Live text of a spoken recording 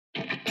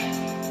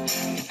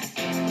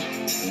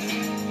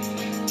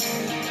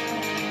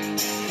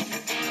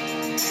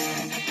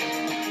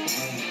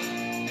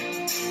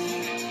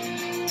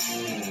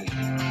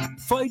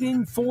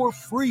fighting for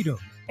freedom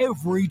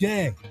every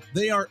day.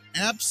 They are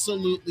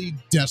absolutely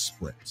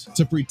desperate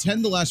to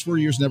pretend the last 4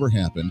 years never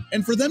happened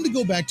and for them to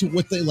go back to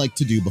what they liked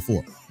to do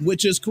before,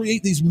 which is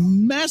create these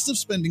massive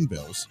spending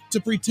bills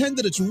to pretend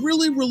that it's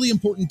really, really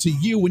important to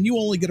you when you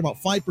only get about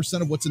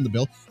 5% of what's in the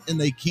bill,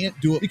 and they can't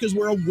do it because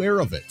we're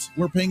aware of it.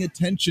 We're paying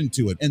attention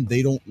to it, and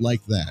they don't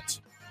like that.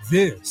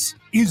 This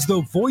is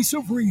the Voice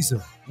of Reason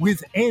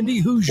with Andy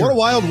Hoosier. What a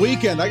wild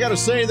weekend. I got to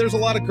say, there's a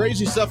lot of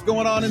crazy stuff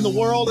going on in the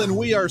world, and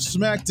we are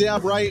smack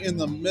dab right in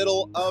the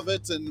middle of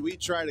it, and we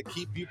try to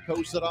keep you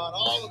posted on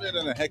all of it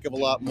and a heck of a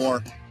lot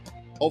more.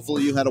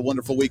 Hopefully you had a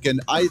wonderful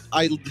weekend. I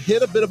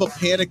hit a bit of a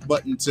panic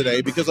button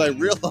today because I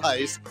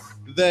realized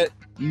that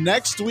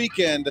next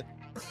weekend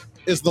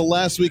is the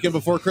last weekend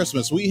before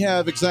Christmas. We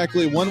have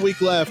exactly 1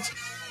 week left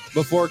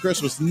before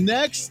Christmas.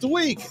 Next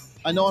week,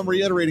 I know I'm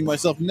reiterating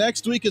myself,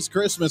 next week is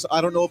Christmas. I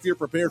don't know if you're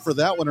prepared for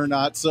that one or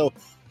not, so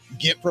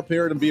get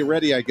prepared and be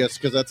ready, I guess,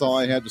 because that's all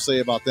I have to say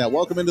about that.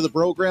 Welcome into the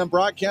program,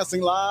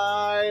 broadcasting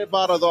live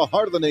out of the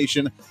heart of the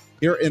nation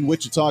here in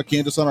Wichita,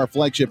 Kansas, on our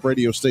flagship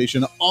radio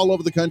station all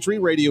over the country,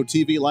 radio,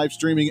 TV, live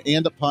streaming,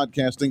 and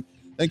podcasting.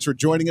 Thanks for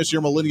joining us,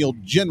 your Millennial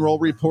General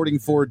reporting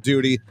for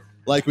duty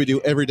like we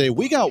do every day.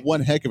 We got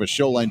one heck of a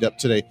show lined up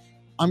today.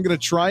 I'm going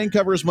to try and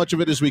cover as much of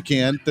it as we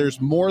can.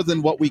 There's more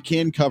than what we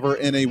can cover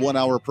in a 1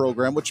 hour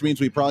program, which means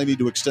we probably need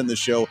to extend the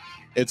show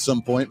at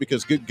some point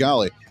because, good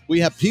golly, we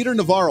have Peter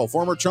Navarro,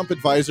 former Trump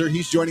advisor.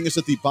 He's joining us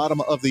at the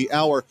bottom of the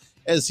hour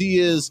as he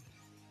is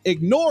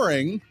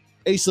ignoring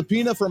a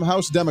subpoena from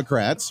House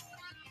Democrats.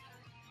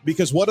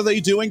 Because what are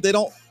they doing? They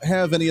don't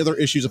have any other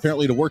issues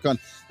apparently to work on.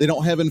 They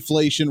don't have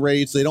inflation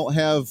rates. They don't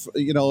have,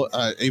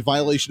 a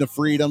violation of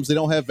freedoms. They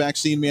don't have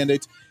vaccine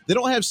mandates. They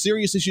don't have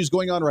serious issues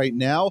going on right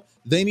now.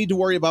 They need to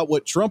worry about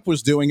what Trump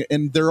was doing,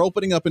 and they're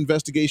opening up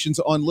investigations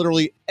on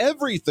literally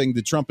everything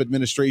the Trump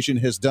administration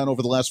has done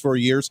over the last 4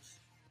 years.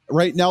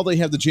 Right now, they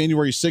have the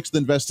January 6th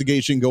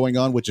investigation going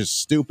on, which is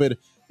stupid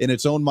in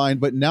its own mind.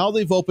 But now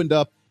they've opened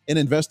up an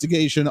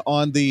investigation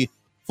on the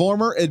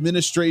former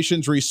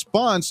administration's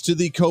response to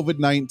the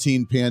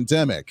COVID-19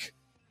 pandemic.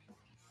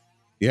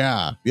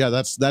 Yeah,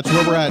 that's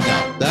where we're at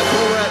now. That's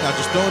where we're at now.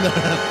 Just throwing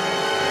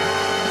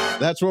that.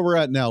 That's where we're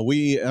at now.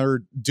 We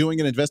are doing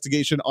an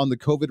investigation on the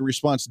COVID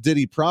response. Did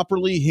he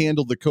properly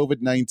handle the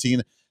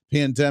COVID-19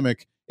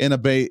 pandemic in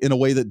a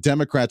way that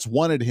Democrats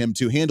wanted him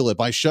to handle it,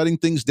 by shutting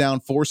things down,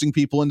 forcing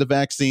people into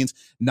vaccines,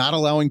 not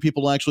allowing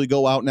people to actually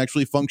go out and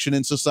actually function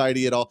in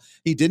society at all?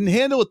 He didn't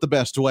handle it the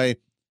best way.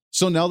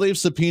 So now they've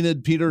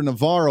subpoenaed Peter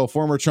Navarro,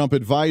 former Trump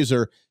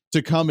advisor,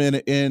 to come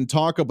in and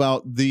talk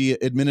about the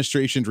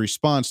administration's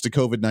response to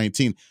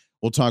COVID-19.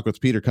 We'll talk with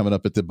Peter coming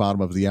up at the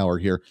bottom of the hour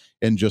here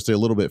in just a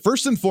little bit.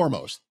 First and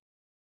foremost,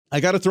 I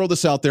got to throw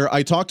this out there.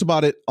 I talked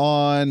about it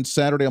on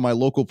Saturday on my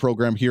local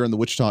program here in the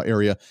Wichita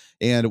area,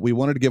 and we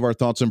wanted to give our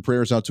thoughts and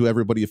prayers out to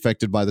everybody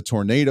affected by the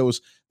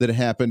tornadoes that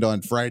happened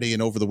on Friday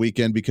and over the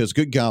weekend, because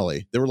good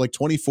golly, there were like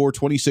 24,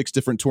 26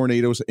 different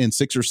tornadoes in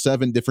 6 or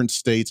 7 different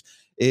states.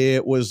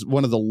 It was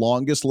one of the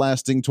longest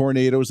lasting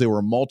tornadoes. There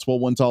were multiple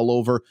ones all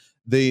over.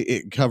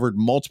 It covered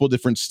multiple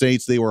different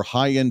states. They were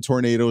high-end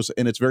tornadoes,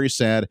 and it's very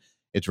sad.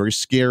 It's very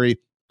scary.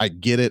 I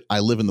get it. I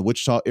live in the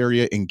Wichita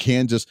area in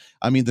Kansas.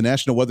 I mean, the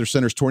National Weather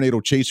Center's tornado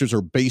chasers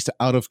are based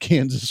out of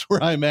Kansas,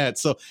 where I'm at.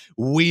 So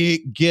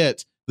we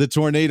get the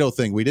tornado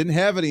thing. We didn't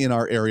have any in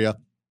our area,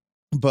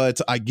 but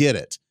I get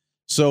it.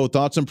 So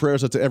thoughts and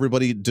prayers out to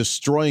everybody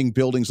destroying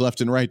buildings left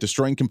and right,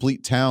 destroying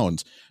complete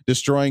towns,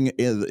 destroying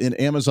an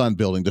Amazon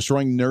building,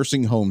 destroying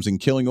nursing homes, and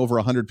killing over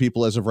 100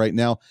 people as of right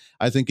now.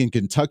 I think in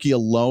Kentucky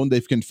alone,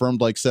 they've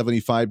confirmed like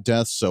 75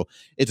 deaths. So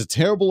it's a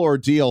terrible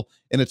ordeal,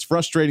 and it's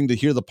frustrating to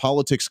hear the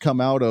politics come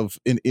out of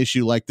an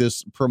issue like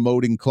this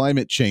promoting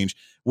climate change,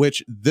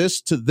 which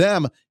this to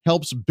them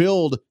helps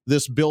build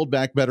this Build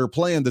Back Better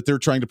plan that they're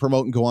trying to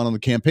promote and go on the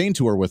campaign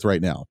tour with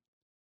right now.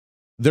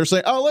 They're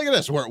saying, oh, look at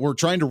this. We're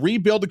trying to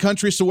rebuild the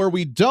country so where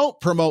we don't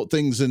promote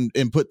things and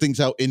put things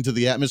out into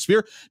the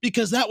atmosphere,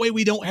 because that way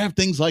we don't have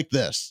things like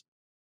this.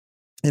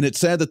 And it's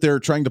sad that they're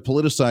trying to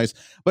politicize.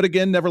 But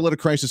again, never let a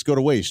crisis go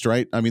to waste,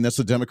 right? I mean, that's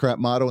the Democrat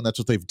motto, and that's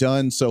what they've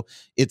done. So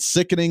it's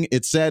sickening,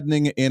 it's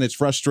saddening, and it's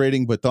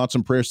frustrating. But thoughts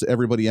and prayers to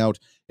everybody out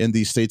in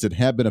these states that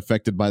have been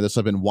affected by this.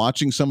 I've been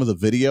watching some of the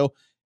video.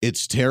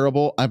 It's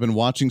terrible. I've been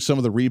watching some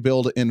of the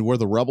rebuild and where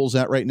the rubble's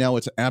at right now.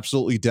 It's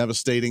absolutely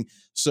devastating.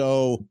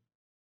 So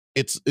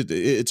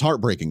it's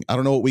heartbreaking. I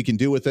don't know what we can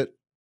do with it.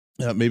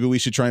 Maybe we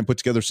should try and put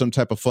together some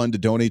type of fund to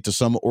donate to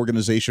some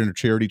organization or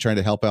charity trying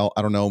to help out.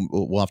 I don't know.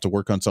 We'll have to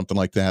work on something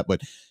like that,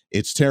 but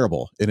it's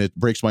terrible. And it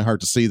breaks my heart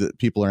to see that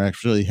people are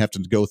actually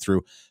having to go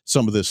through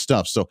some of this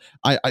stuff. So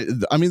I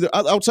mean,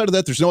 outside of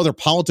that, there's no other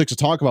politics to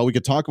talk about. We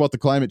could talk about the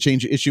climate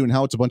change issue and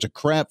how it's a bunch of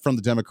crap from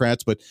the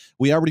Democrats, but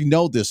we already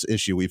know this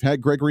issue. We've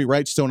had Gregory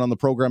Wrightstone on the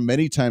program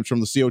many times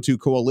from the CO2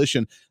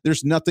 Coalition.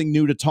 There's nothing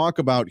new to talk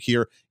about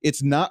here.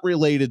 It's not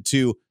related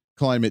to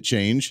climate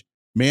change.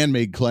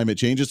 Man-made climate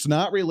change. It's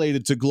not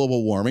related to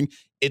global warming.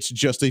 It's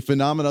just a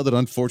phenomena that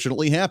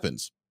unfortunately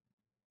happens.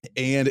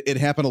 And it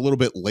happened a little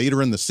bit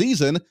later in the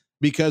season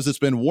because it's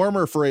been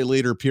warmer for a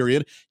later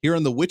period. Here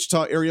in the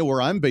Wichita area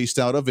where I'm based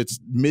out of, it's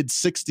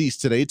mid-60s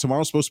today.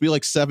 Tomorrow's supposed to be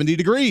like 70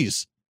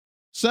 degrees.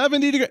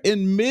 70 degrees.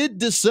 In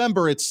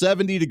mid-December, it's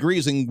 70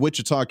 degrees in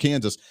Wichita,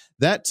 Kansas.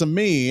 That, to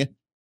me,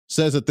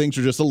 says that things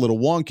are just a little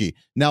wonky.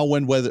 Now,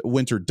 when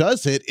winter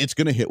does hit, it's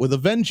going to hit with a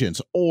vengeance,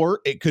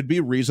 or it could be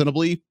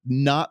reasonably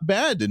not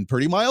bad and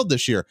pretty mild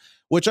this year,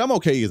 which I'm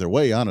okay either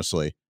way,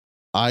 honestly.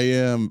 I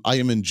am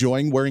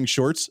enjoying wearing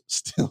shorts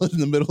still in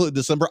the middle of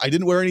December. I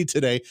didn't wear any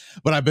today,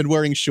 but I've been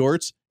wearing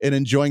shorts and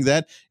enjoying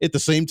that. At the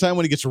same time,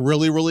 when it gets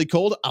really, really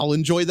cold, I'll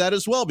enjoy that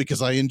as well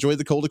because I enjoy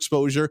the cold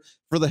exposure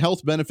for the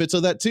health benefits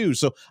of that too.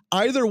 So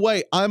either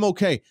way, I'm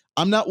okay.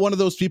 I'm not one of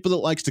those people that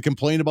likes to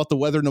complain about the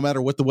weather no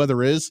matter what the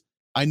weather is.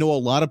 I know a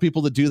lot of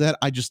people that do that.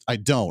 I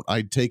don't.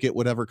 I take it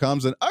whatever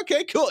comes and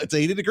okay, cool. It's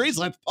 80 degrees.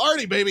 Let's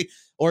party, baby.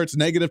 Or it's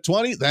negative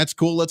 20. That's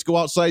cool. Let's go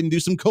outside and do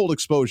some cold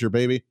exposure,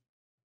 baby.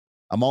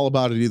 I'm all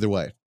about it either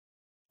way.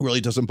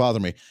 Really doesn't bother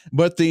me.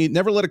 But the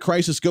never let a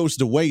crisis goes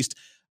to waste.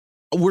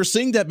 We're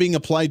seeing that being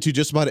applied to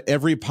just about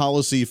every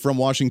policy from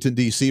Washington,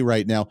 D.C.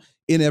 right now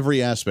in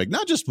every aspect,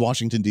 not just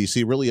Washington,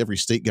 D.C., really every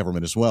state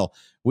government as well.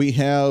 We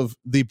have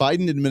the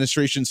Biden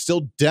administration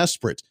still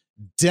desperate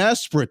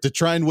to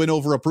try and win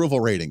over approval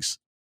ratings.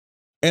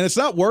 And it's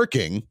not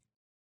working.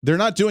 They're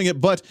not doing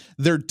it, but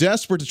they're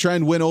desperate to try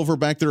and win over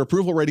back their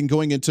approval rating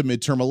going into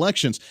midterm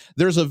elections.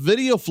 There's a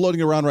video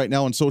floating around right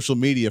now on social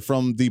media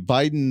from the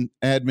Biden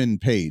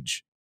admin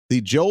page, the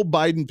Joe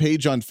Biden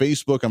page on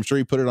Facebook. I'm sure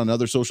he put it on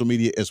other social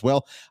media as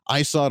well.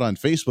 I saw it on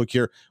Facebook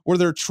here, where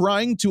they're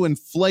trying to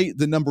inflate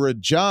the number of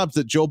jobs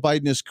that Joe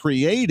Biden has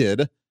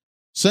created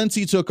since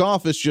he took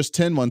office just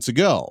 10 months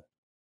ago.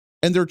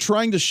 And they're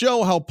trying to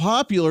show how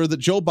popular that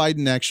Joe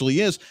Biden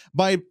actually is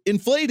by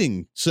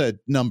inflating said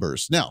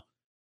numbers. Now,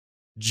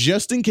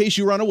 just in case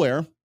you were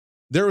unaware,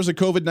 there was a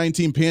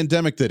COVID-19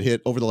 pandemic that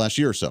hit over the last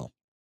year or so.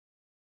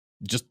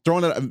 Just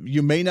throwing it,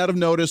 you may not have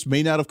noticed,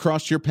 may not have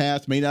crossed your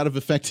path, may not have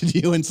affected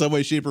you in some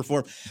way, shape, or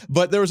form,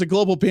 but there was a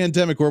global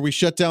pandemic where we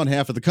shut down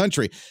half of the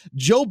country.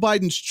 Joe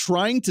Biden's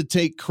trying to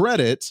take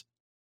credit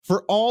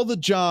for all the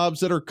jobs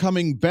that are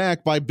coming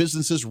back by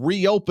businesses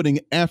reopening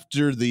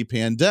after the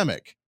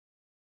pandemic.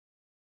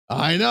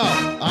 I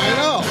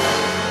know.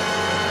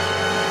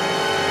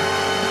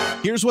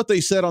 Here's what they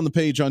said on the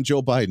page on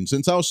Joe Biden.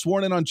 Since I was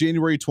sworn in on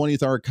January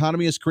 20th, our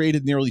economy has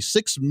created nearly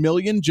 6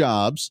 million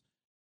jobs,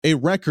 a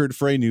record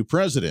for a new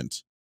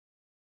president.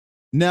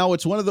 Now,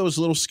 it's one of those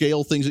little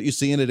scale things that you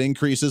see, and it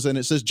increases, and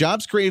it says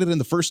jobs created in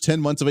the first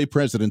 10 months of a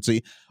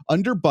presidency.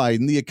 Under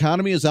Biden, the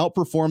economy has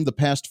outperformed the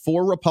past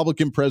 4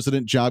 Republican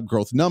president job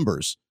growth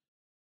numbers.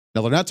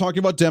 Now, they're not talking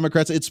about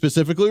Democrats. It's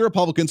specifically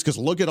Republicans, because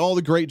look at all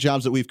the great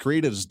jobs that we've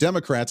created as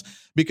Democrats,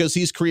 because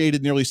he's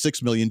created nearly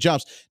 6 million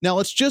jobs. Now,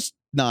 it's just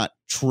not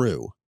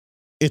true.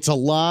 It's a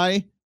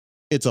lie.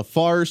 It's a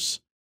farce.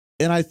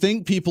 And I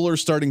think people are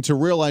starting to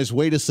realize,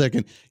 wait a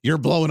second, you're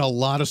blowing a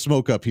lot of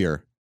smoke up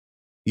here.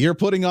 You're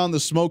putting on the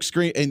smoke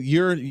screen and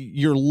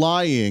you're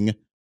lying,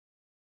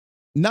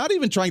 not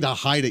even trying to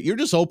hide it. You're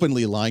just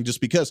openly lying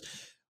just because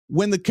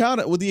when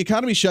the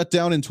economy shut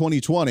down in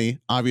 2020,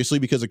 obviously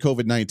because of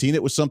COVID-19,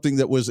 it was something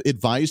that was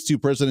advised to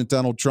President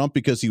Donald Trump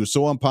because he was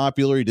so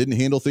unpopular. He didn't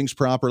handle things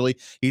properly.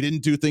 He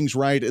didn't do things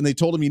right. And they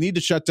told him, you need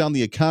to shut down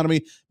the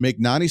economy, make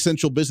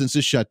non-essential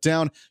businesses shut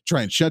down,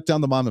 try and shut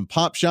down the mom and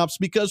pop shops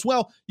because,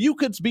 well, you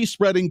could be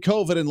spreading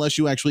COVID unless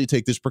you actually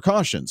take these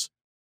precautions.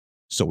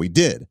 So we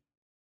did.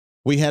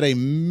 We had a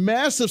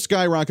massive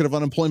skyrocket of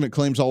unemployment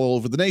claims all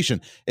over the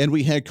nation. And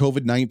we had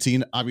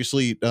COVID-19,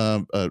 obviously,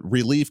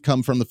 relief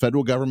come from the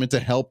federal government to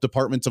help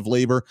departments of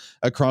labor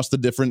across the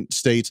different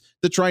states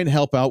to try and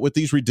help out with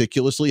these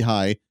ridiculously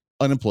high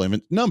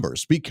unemployment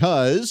numbers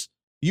because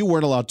you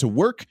weren't allowed to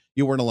work.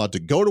 You weren't allowed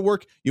to go to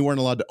work. You weren't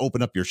allowed to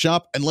open up your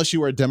shop unless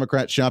you were a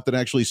Democrat shop that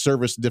actually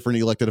serviced different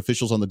elected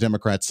officials on the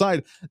Democrat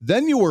side.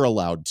 Then you were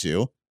allowed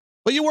to,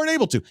 but you weren't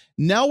able to.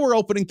 Now we're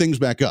opening things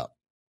back up.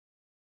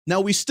 Now,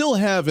 we still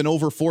have an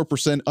over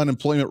 4%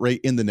 unemployment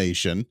rate in the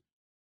nation,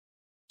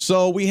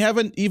 so we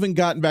haven't even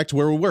gotten back to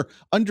where we were.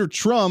 Under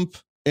Trump,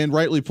 and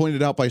rightly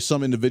pointed out by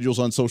some individuals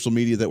on social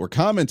media that were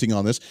commenting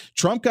on this,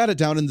 Trump got it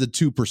down in the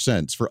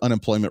 2% for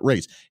unemployment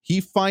rates.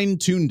 He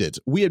fine-tuned it.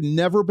 We have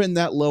never been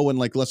that low in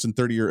like less than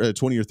 20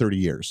 or 30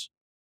 years.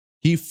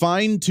 He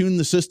fine-tuned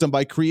the system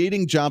by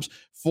creating jobs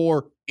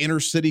for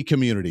inner-city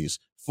communities,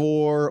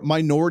 for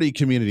minority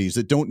communities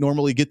that don't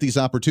normally get these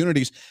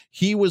opportunities.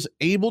 He was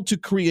able to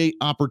create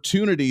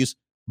opportunities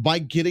by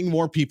getting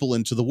more people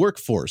into the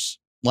workforce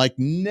like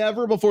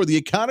never before. The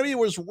economy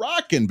was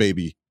rocking,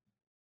 baby.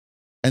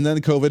 And then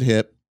COVID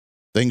hit,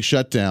 things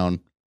shut down.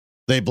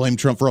 They blamed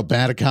Trump for a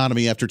bad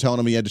economy after telling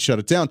him he had to shut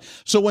it down.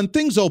 So when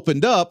things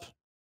opened up,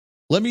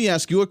 let me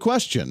ask you a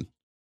question.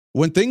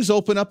 When things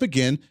open up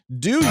again,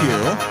 do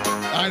you...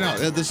 I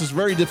know, this is a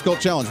very difficult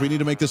challenge. We need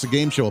to make this a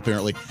game show,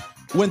 apparently.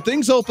 When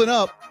things open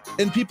up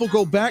and people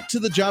go back to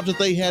the jobs that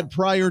they had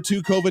prior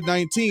to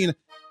COVID-19,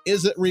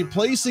 is it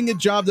replacing a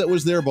job that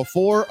was there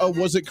before, or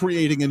was it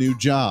creating a new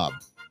job?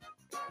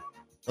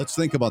 Let's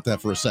think about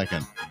that for a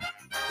second.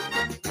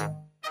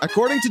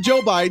 According to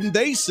Joe Biden,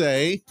 they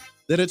say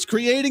that it's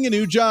creating a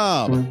new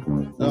job.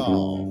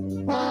 Oh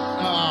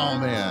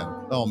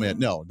man,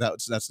 no,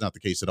 that's not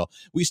the case at all.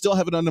 We still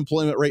have an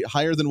unemployment rate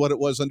higher than what it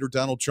was under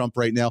Donald Trump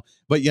right now,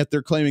 but yet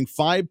they're claiming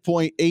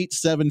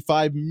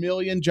 5.875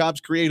 million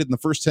jobs created in the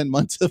first 10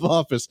 months of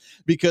office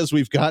because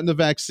we've gotten the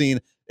vaccine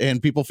and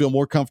people feel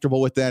more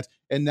comfortable with that.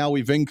 And now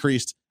we've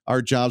increased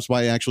our jobs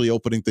by actually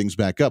opening things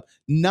back up.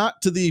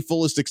 Not to the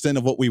fullest extent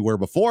of what we were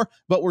before,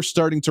 but we're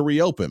starting to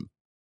reopen.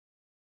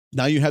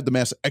 Now you have the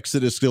mass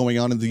exodus going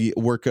on in the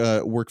work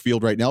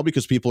field right now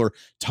because people are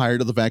tired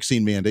of the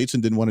vaccine mandates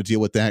and didn't want to deal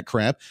with that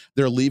crap.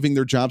 They're leaving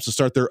their jobs to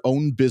start their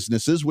own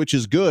businesses, which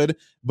is good,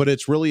 but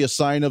it's really a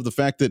sign of the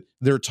fact that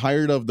they're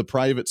tired of the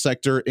private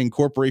sector and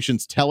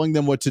corporations telling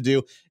them what to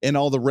do and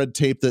all the red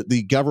tape that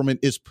the government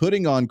is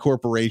putting on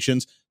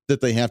corporations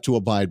that they have to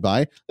abide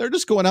by. They're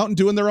just going out and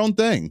doing their own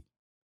thing,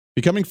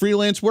 becoming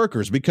freelance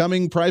workers,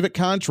 becoming private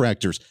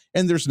contractors,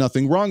 and there's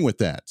nothing wrong with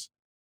that.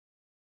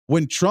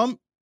 When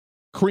Trump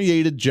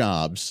created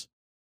jobs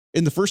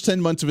in the first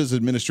 10 months of his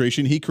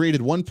administration, he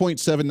created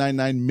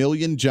 1.799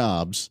 million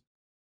jobs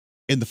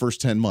in the first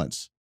 10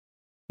 months.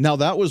 Now,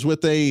 that was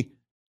with a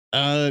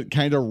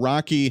kind of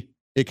rocky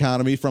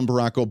economy from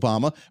Barack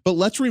Obama, but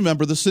let's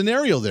remember the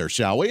scenario there,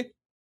 shall we?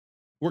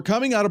 We're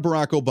coming out of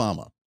Barack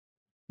Obama.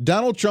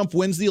 Donald Trump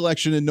wins the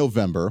election in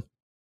November.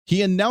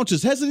 He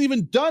announces, hasn't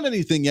even done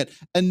anything yet,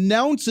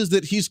 announces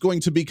that he's going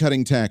to be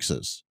cutting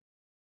taxes.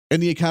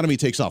 And the economy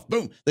takes off.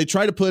 Boom. They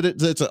try to put it,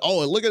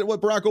 look at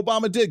what Barack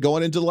Obama did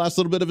going into the last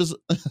little bit of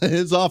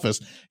his office.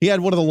 He had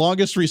one of the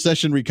longest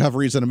recession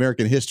recoveries in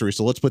American history.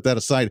 So let's put that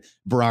aside,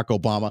 Barack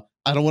Obama.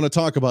 I don't want to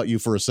talk about you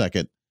for a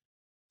second.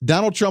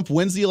 Donald Trump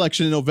wins the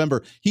election in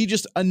November. He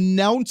just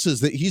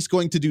announces that he's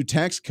going to do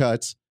tax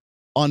cuts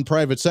on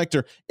private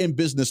sector, and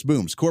business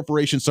booms.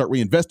 Corporations start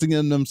reinvesting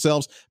in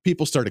themselves.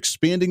 People start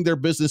expanding their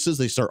businesses.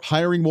 They start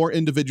hiring more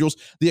individuals.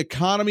 The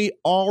economy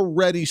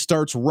already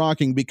starts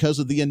rocking because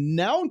of the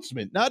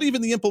announcement, not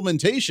even the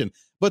implementation,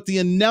 but the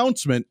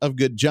announcement of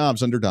good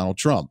jobs under Donald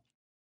Trump.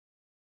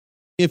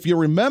 If you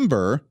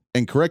remember,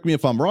 and correct me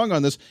if I'm wrong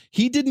on this,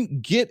 he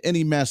didn't get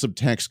any massive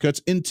tax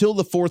cuts until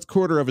the fourth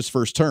quarter of his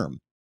first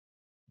term.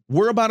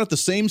 We're about at the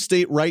same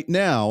state right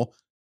now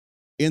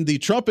in the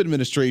Trump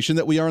administration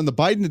that we are in the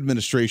Biden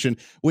administration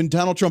when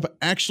Donald Trump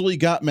actually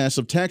got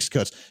massive tax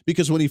cuts.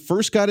 Because when he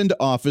first got into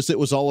office, it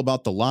was all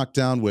about the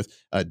lockdown with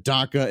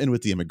DACA and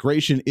with the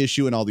immigration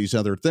issue and all these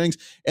other things.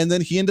 And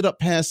then he ended up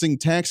passing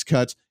tax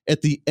cuts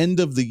at the end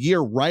of the year,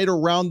 right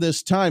around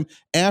this time,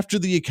 after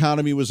the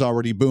economy was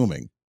already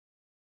booming.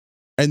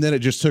 And then it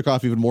just took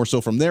off even more so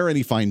from there, and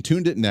he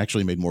fine-tuned it and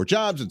actually made more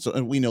jobs,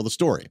 and we know the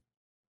story.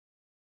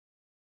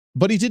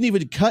 But he didn't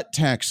even cut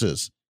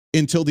taxes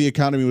until the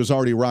economy was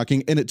already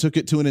rocking, and it took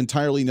it to an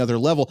entirely another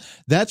level.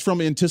 That's from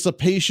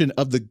anticipation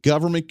of the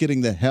government getting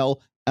the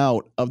hell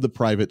out of the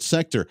private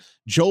sector.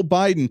 Joe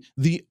Biden,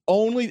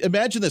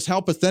 imagine this,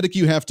 how pathetic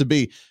you have to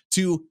be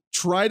to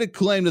try to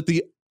claim that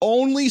the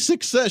only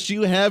success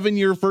you have in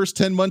your first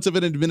 10 months of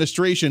an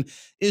administration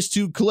is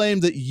to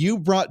claim that you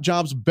brought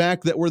jobs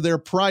back that were there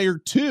prior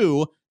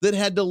to, that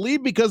had to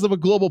leave because of a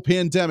global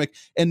pandemic,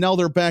 and now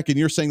they're back, and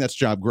you're saying that's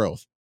job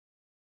growth.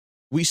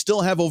 We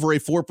still have over a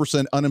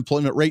 4%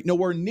 unemployment rate,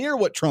 nowhere near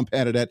what Trump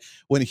had it at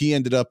when he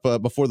ended up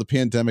before the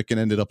pandemic and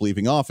ended up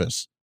leaving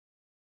office.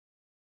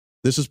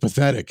 This is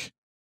pathetic.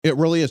 It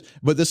really is.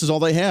 But this is all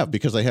they have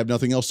because they have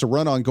nothing else to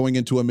run on going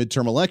into a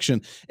midterm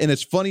election. And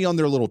it's funny, on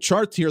their little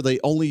chart here, they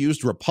only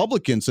used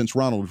Republicans since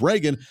Ronald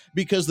Reagan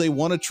because they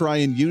want to try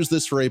and use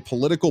this for a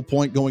political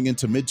point going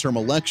into midterm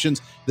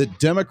elections. The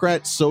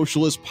Democrat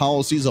socialist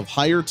policies of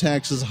higher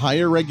taxes,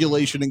 higher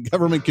regulation, and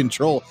government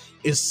control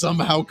is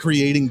somehow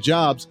creating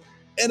jobs.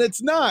 And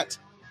it's not.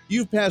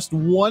 You've passed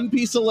one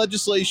piece of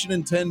legislation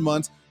in 10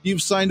 months.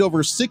 You've signed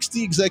over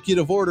 60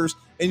 executive orders,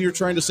 and you're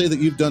trying to say that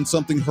you've done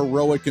something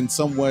heroic in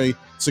some way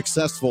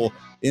successful,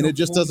 and it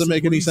just doesn't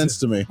make any sense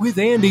to me. With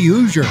Andy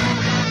Hoosier.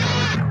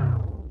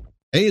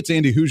 Hey, it's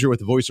Andy Hoosier with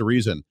the Voice of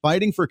Reason.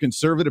 Fighting for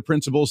conservative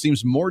principles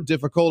seems more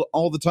difficult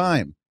all the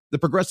time. The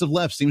progressive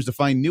left seems to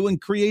find new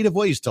and creative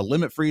ways to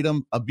limit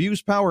freedom,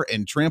 abuse power,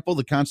 and trample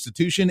the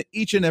Constitution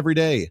each and every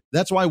day.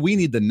 That's why we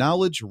need the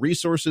knowledge,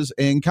 resources,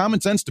 and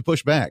common sense to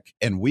push back,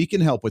 and we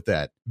can help with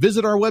that.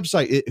 Visit our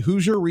website at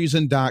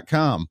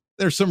HoosierReason.com.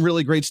 There's some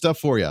really great stuff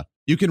for you.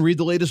 You can read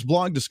the latest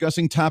blog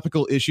discussing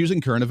topical issues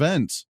and current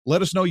events.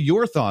 Let us know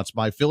your thoughts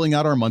by filling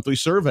out our monthly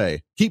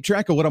survey. Keep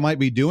track of what I might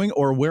be doing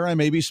or where I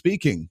may be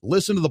speaking.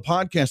 Listen to the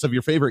podcast of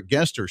your favorite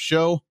guest or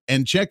show,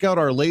 and check out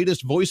our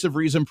latest Voice of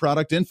Reason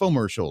product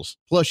infomercials.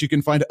 Plus, you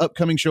can find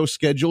upcoming show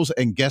schedules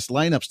and guest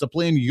lineups to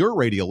plan your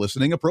radio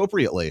listening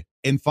appropriately.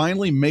 And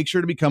finally, make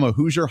sure to become a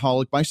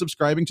Hoosier-holic by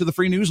subscribing to the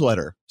free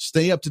newsletter.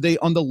 Stay up to date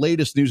on the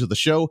latest news of the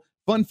show,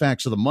 fun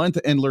facts of the month,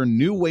 and learn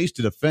new ways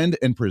to defend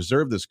and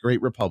preserve this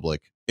great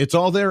republic. It's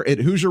all there at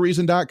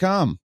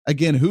HoosierReason.com.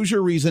 Again,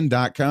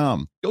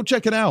 HoosierReason.com. Go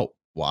check it out.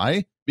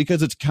 Why?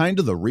 Because it's kind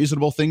of the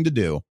reasonable thing to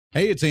do.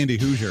 Hey, it's Andy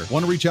Hoosier.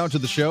 Want to reach out to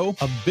the show?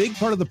 A big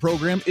part of the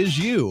program is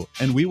you,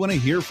 and we want to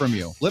hear from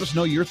you. Let us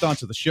know your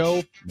thoughts of the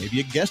show,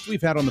 maybe a guest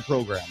we've had on the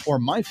program, or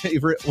my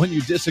favorite, when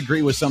you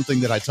disagree with something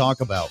that I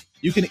talk about.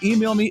 You can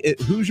email me at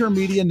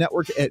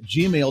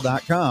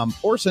HoosierMediaNetwork@gmail.com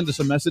or send us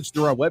a message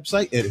through our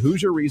website at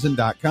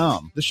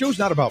HoosierReason.com. The show's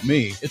not about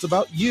me, it's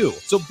about you.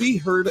 So be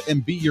heard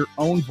and be your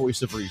own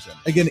voice of reason.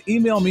 Again,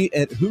 email me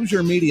at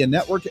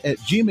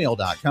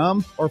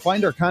HoosierMediaNetwork@gmail.com or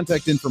find our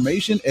contact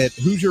information at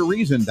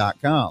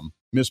HoosierReason.com.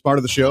 Miss part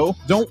of the show?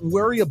 Don't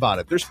worry about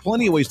it. There's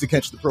plenty of ways to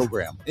catch the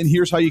program, and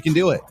here's how you can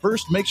do it.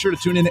 First, make sure to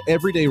tune in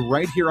every day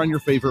right here on your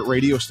favorite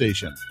radio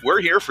station.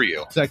 We're here for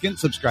you. Second,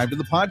 subscribe to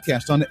the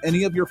podcast on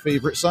any of your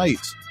favorite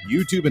sites.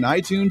 YouTube and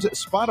iTunes,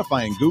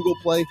 Spotify and Google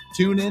Play,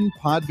 TuneIn,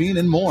 Podbean,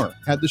 and more.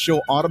 Have the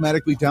show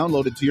automatically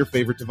downloaded to your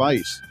favorite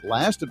device.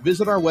 Last,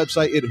 visit our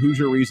website at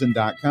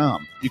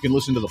HoosierReason.com. You can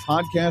listen to the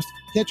podcast,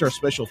 catch our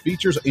special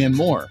features, and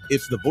more.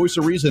 It's the voice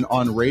of reason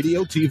on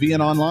radio, TV,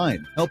 and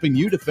online, helping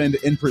you defend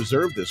and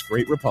preserve this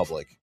great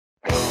republic.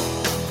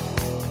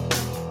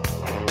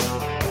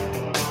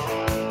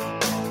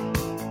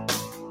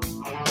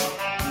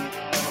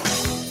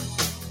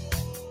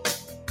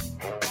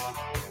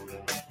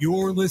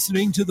 You're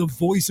listening to the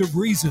Voice of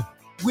Reason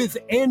with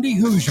Andy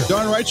Hoosier.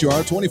 Darn right you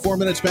are. 24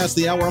 minutes past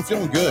the hour. I'm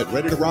feeling good.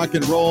 Ready to rock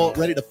and roll.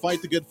 Ready to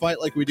fight the good fight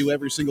like we do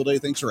every single day.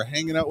 Thanks for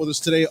hanging out with us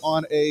today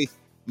on a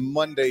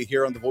Monday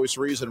here on the Voice of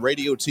Reason.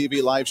 Radio,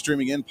 TV, live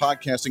streaming, and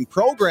podcasting.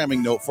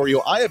 Programming note for you.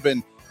 I have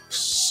been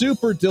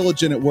super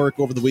diligent at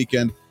work over the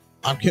weekend.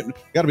 Got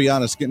to be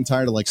honest, getting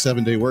tired of like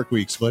 7-day work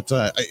weeks, but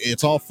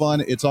it's all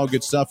fun. It's all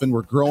good stuff, and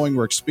we're growing.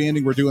 We're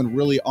expanding. We're doing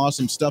really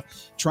awesome stuff.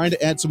 Trying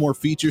to add some more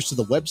features to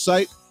the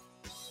website,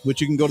 which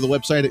you can go to the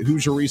website at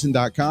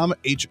HoosierReason.com,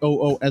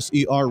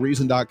 HOOSER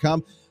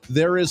Reason.com.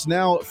 There is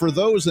now, for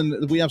those,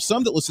 and we have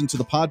some that listen to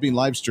the Podbean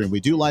live stream. We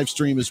do live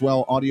stream as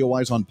well,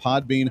 audio-wise on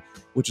Podbean,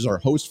 which is our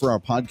host for our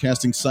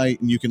podcasting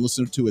site, and you can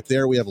listen to it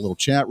there. We have a little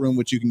chat room,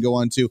 which you can go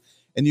on to,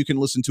 and you can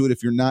listen to it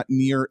if you're not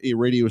near a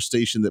radio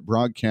station that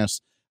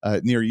broadcasts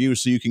near you.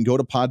 So you can go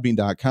to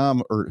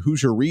podbean.com or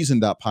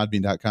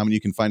HoosierReason.podbean.com, and you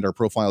can find our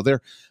profile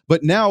there.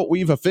 But now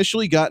we've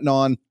officially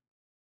gotten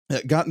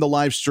the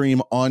live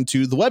stream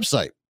onto the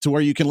website, to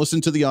where you can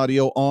listen to the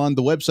audio on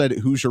the website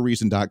at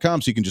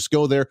HoosierReason.com. So you can just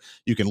go there.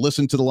 You can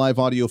listen to the live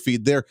audio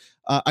feed there.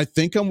 I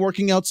think I'm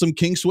working out some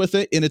kinks with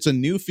it, and it's a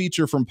new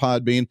feature from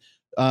Podbean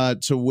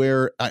to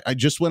where I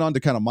just went on to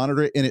kind of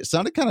monitor it, and it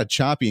sounded kind of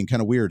choppy and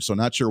kind of weird. So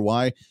not sure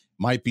why.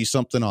 Might be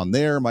something on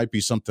there, might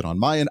be something on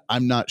my end.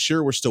 I'm not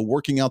sure. We're still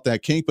working out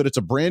that kink, but it's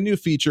a brand new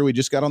feature we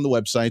just got on the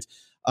website.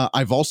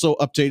 I've also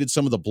updated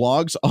some of the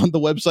blogs on the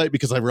website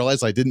because I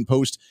realized I didn't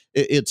post.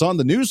 It's on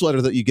the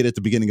newsletter that you get at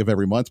the beginning of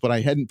every month, but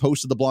I hadn't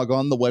posted the blog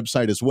on the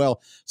website as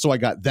well. So I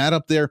got that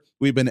up there.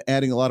 We've been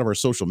adding a lot of our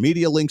social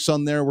media links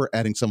on there. We're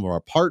adding some of our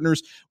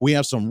partners. We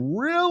have some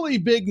really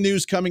big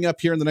news coming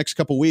up here in the next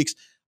couple weeks.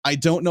 I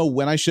don't know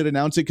when I should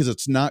announce it because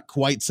it's not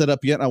quite set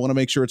up yet. I want to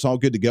make sure it's all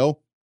good to go.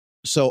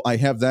 So I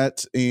have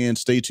that, and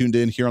stay tuned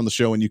in here on the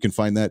show, and you can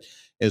find that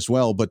as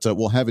well. But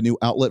we'll have a new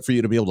outlet for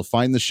you to be able to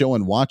find the show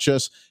and watch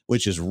us,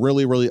 which is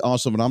really, really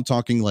awesome. And I'm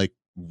talking like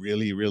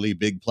really, really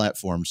big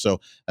platform.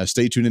 So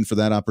stay tuned in for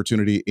that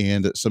opportunity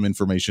and some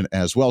information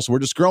as well. So we're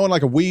just growing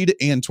like a weed,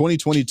 and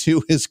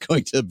 2022 is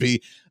going to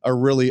be a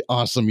really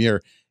awesome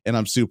year, and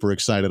I'm super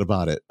excited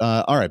about it.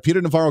 All right,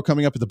 Peter Navarro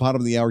coming up at the bottom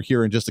of the hour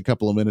here in just a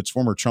couple of minutes,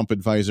 former Trump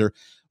advisor.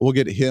 We'll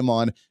get him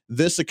on.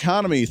 This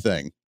economy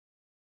thing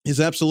is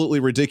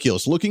absolutely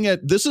ridiculous. Looking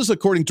at this is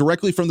according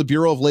directly from the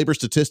Bureau of Labor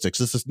Statistics.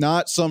 This is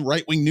not some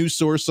right-wing news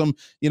source, some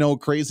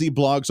crazy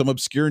blog, some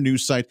obscure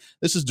news site.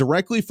 This is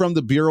directly from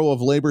the Bureau of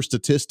Labor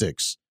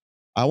Statistics.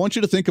 I want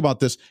you to think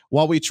about this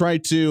while we try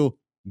to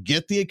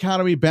get the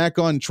economy back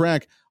on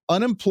track.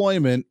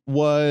 Unemployment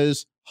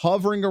was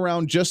hovering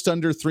around just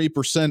under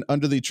 3%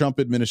 under the Trump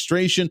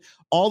administration,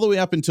 all the way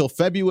up until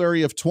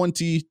February of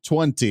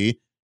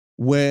 2020,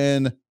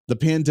 when the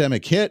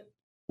pandemic hit.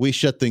 We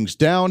shut things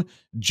down,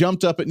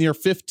 jumped up at near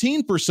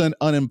 15%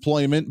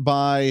 unemployment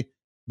by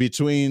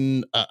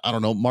between,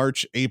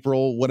 March,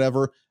 April,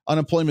 whatever.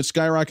 Unemployment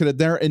skyrocketed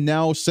there. And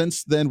now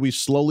since then, we've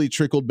slowly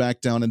trickled back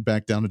down and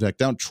back down and back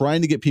down,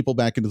 trying to get people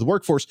back into the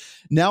workforce.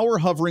 Now we're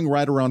hovering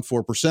right around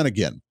 4%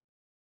 again.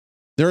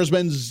 There has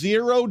been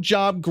zero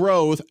job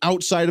growth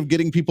outside of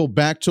getting people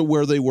back to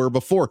where they were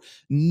before.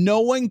 No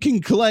one can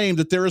claim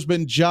that there has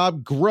been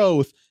job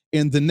growth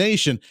in the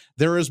nation.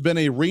 There has been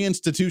a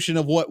reinstitution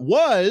of what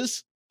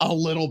was a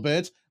little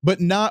bit,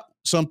 but not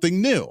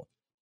something new.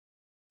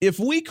 If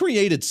we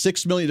created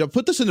 6 million,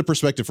 put this into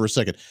perspective for a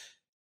second.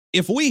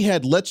 If we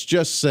had, let's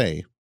just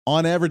say,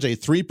 on average, a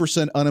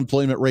 3%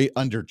 unemployment rate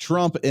under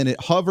Trump, and it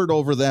hovered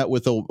over that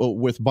with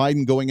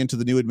Biden going into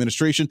the new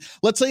administration,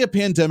 let's say a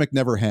pandemic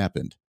never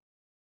happened.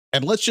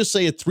 And let's just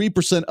say a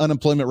 3%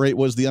 unemployment rate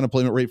was the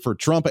unemployment rate for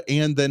Trump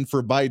and then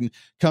for Biden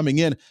coming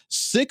in.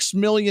 6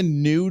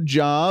 million new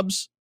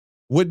jobs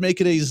would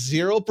make it a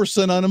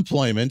 0%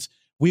 unemployment,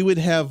 we would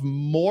have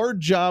more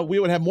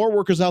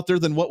workers out there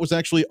than what was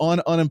actually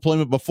on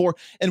unemployment before,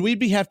 and we'd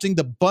be having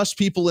to bust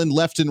people in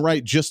left and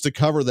right just to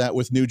cover that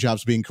with new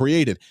jobs being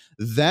created.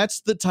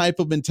 That's the type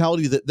of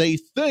mentality that they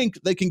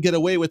think they can get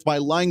away with by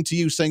lying to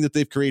you, saying that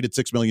they've created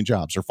 6 million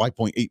jobs or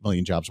 5.8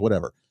 million jobs,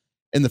 whatever,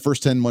 in the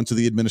first 10 months of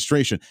the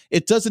administration.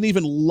 It doesn't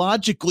even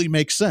logically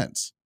make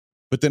sense.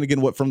 But then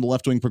again, what from the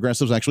left-wing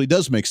progressives actually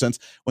does make sense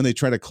when they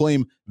try to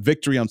claim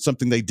victory on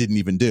something they didn't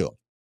even do.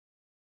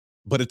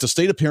 But it's a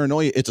state of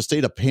paranoia, it's a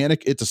state of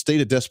panic, it's a state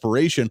of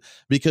desperation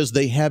because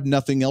they have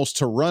nothing else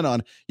to run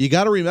on. You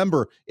got to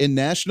remember, in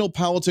national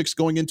politics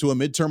going into a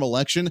midterm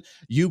election,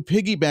 you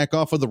piggyback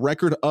off of the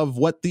record of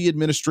what the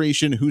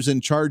administration who's in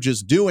charge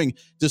is doing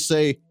to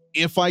say,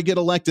 if I get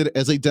elected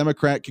as a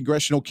Democrat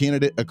congressional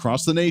candidate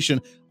across the nation,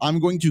 I'm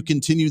going to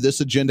continue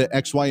this agenda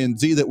X, Y, and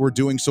Z that we're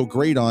doing so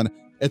great on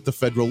at the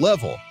federal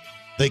level.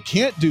 They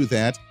can't do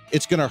that.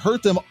 It's going to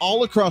hurt them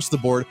all across the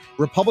board.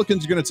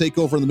 Republicans are going to take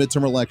over in the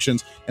midterm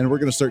elections, and we're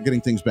going to start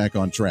getting things back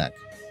on track.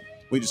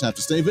 We just have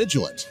to stay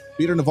vigilant.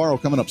 Peter Navarro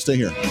coming up. Stay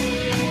here.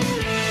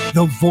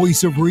 The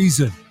Voice of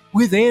Reason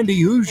with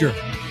Andy Hoosier.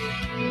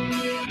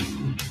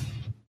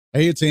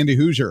 Hey, it's Andy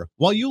Hoosier.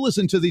 While you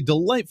listen to the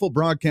delightful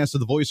broadcast of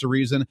The Voice of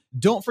Reason,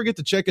 don't forget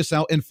to check us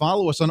out and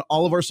follow us on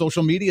all of our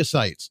social media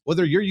sites.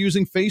 Whether you're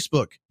using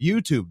Facebook,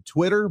 YouTube,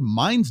 Twitter,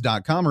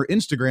 Minds.com, or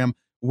Instagram,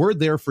 we're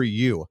there for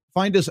you.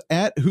 Find us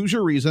at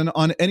Hoosier Reason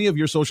on any of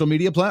your social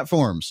media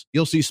platforms.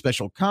 You'll see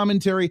special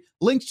commentary,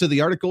 links to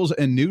the articles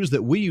and news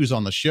that we use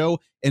on the show,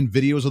 and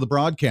videos of the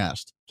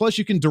broadcast. Plus,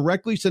 you can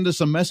directly send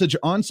us a message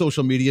on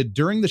social media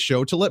during the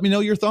show to let me know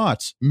your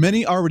thoughts.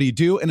 Many already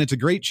do, and it's a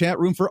great chat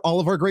room for all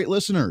of our great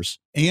listeners.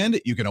 And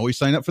you can always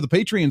sign up for the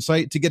Patreon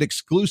site to get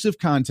exclusive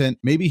content,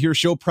 maybe hear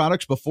show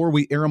products before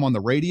we air them on the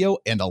radio,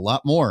 and a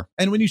lot more.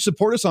 And when you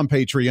support us on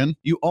Patreon,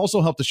 you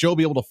also help the show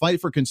be able to fight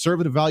for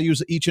conservative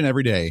values each and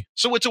every day.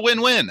 So it's a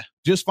win-win.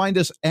 Just find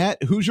us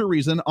at Hoosier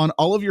Reason on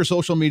all of your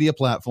social media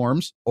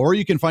platforms, or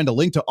you can find a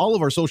link to all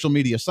of our social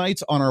media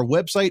sites on our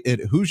website at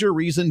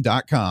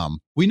HoosierReason.com.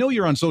 We know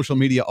you're on social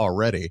media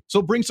already,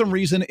 so bring some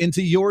reason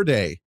into your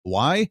day.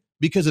 Why?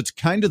 Because it's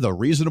kind of the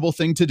reasonable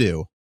thing to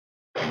do.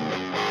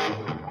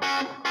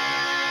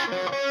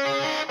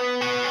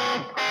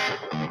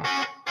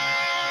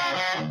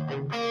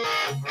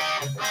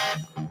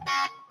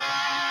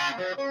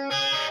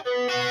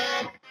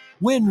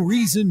 When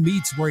Reason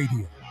Meets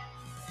Radio.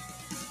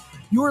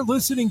 You're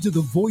listening to The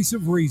Voice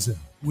of Reason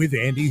with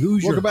Andy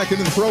Hoosier. Welcome back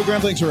into the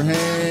program. Thanks for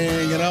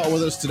hanging out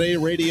with us today.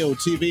 Radio,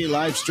 TV,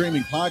 live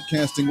streaming,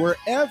 podcasting,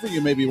 wherever you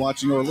may be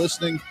watching or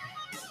listening.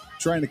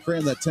 Trying to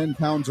cram that 10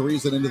 pounds of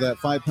reason into that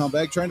 5-pound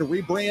bag. Trying to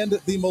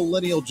rebrand the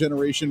millennial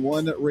generation,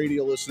 one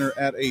radio listener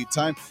at a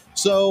time.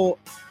 So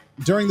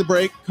during the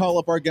break, call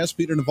up our guest,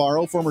 Peter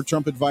Navarro, former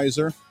Trump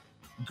advisor.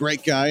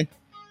 Great guy.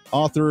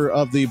 Author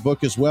of the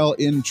book as well,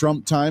 In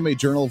Trump Time, a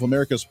Journal of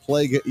America's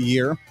Plague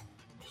Year.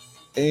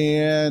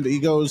 And he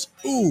goes,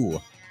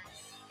 ooh,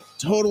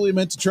 totally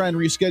meant to try and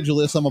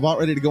reschedule this. I'm about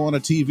ready to go on a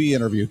TV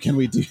interview. Can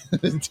we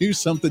do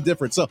something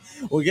different? So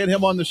we'll get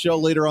him on the show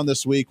later on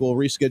this week. We'll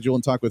reschedule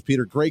and talk with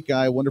Peter. Great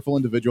guy, wonderful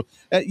individual.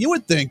 You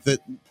would think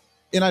that,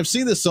 and I've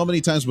seen this so many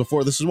times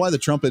before, this is why the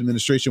Trump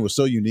administration was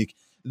so unique,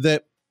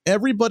 that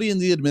everybody in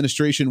the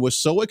administration was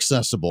so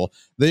accessible.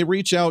 They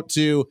reach out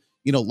to,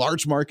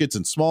 large markets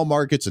and small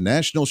markets and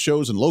national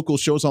shows and local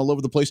shows all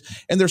over the place.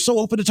 And they're so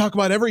open to talk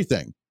about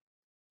everything.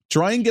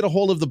 Try and get a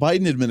hold of the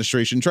Biden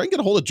administration. Try and get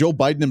a hold of Joe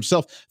Biden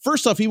himself.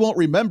 First off, he won't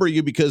remember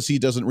you because he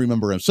doesn't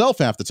remember himself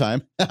half the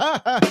time.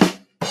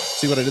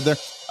 See what I did there?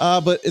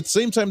 But at the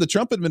same time, the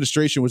Trump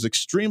administration was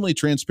extremely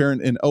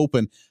transparent and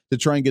open to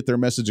try and get their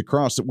message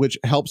across, which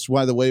helps,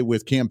 by the way,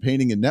 with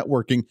campaigning and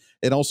networking.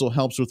 It also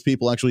helps with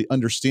people actually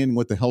understanding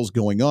what the hell's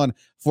going on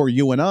for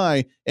you and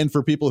I, and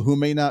for people who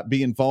may not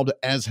be involved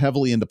as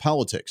heavily into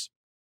politics,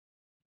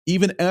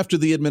 even after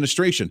the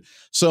administration.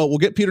 So we'll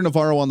get Peter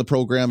Navarro on the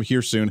program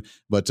here soon,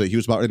 but he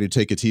was about ready to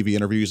take a TV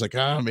interview. He's like,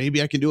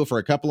 maybe I can do it for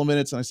a couple of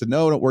minutes. And I said,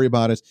 no, don't worry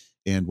about it.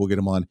 And we'll get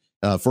him on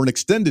for an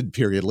extended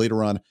period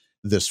later on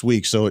this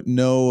week. So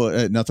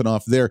no, nothing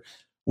off there,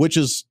 which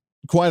is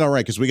quite all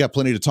right because we got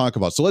plenty to talk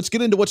about. So let's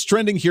get into what's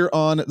trending here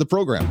on the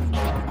program.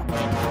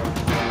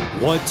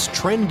 What's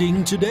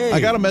trending today? I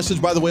got a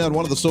message, by the way, on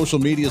one of the social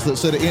medias that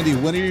said, Andy,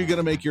 when are you going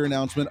to make your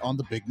announcement on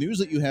the big news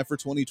that you have for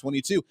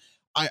 2022?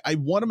 I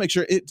want to make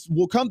sure it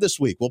will come this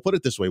week. We'll put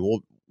it this way.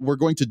 We're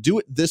going to do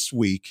it this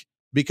week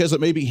because it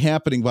may be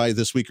happening by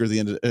this week or the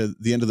end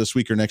of this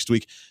week or next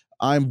week.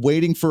 I'm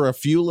waiting for a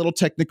few little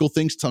technical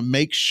things to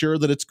make sure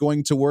that it's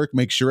going to work,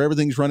 make sure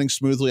everything's running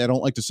smoothly. I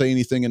don't like to say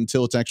anything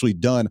until it's actually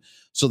done,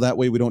 so that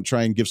way we don't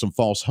try and give some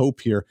false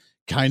hope here,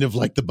 kind of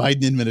like the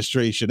Biden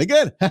administration.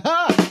 Again,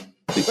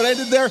 see what I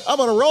did there? I'm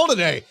on a roll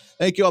today.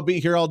 Thank you. I'll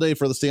be here all day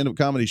for the stand-up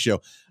comedy show.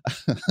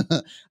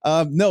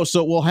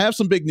 So we'll have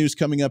some big news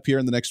coming up here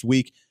in the next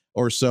week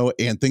or so,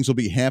 and things will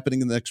be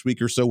happening in the next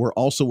week or so. We're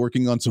also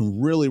working on some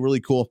really,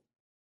 really cool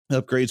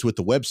upgrades with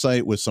the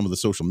website, with some of the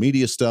social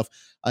media stuff.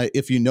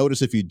 If you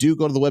notice, if you do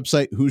go to the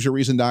website,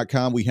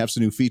 HoosierReason.com, we have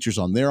some new features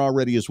on there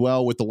already as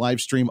well with the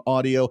live stream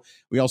audio.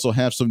 We also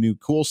have some new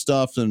cool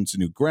stuff and some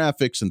new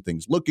graphics and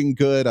things looking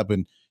good. I've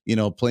been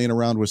playing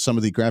around with some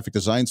of the graphic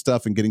design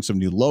stuff and getting some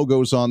new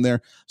logos on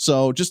there.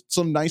 So just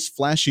some nice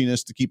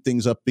flashiness to keep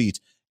things upbeat.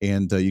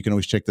 And you can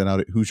always check that out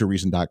at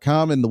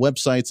HoosierReason.com and the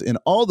websites and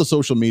all the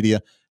social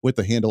media with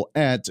the handle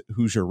at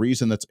Hoosier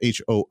Reason. That's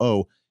HOOSER.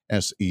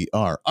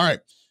 All right.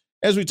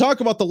 As we talk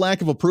about the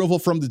lack of approval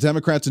from the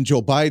Democrats and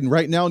Joe Biden,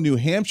 right now, New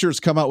Hampshire's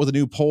come out with a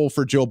new poll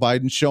for Joe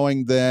Biden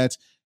showing that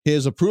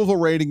his approval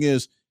rating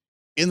is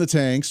in the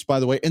tanks,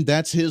 by the way, and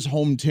that's his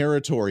home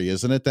territory,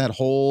 isn't it? That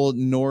whole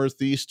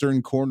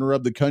northeastern corner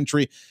of the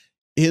country.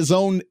 His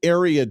own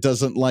area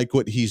doesn't like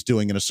what he's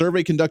doing. In a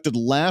survey conducted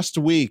last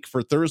week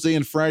for Thursday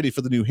and Friday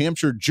for the New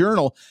Hampshire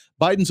Journal,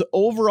 Biden's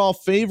overall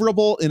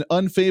favorable and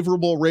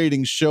unfavorable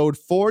ratings showed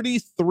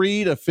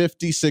 43 to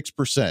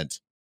 56%,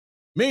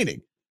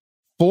 meaning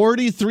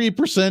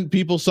 43%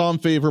 people saw him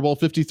favorable,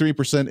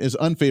 53% is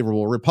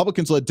unfavorable.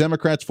 Republicans led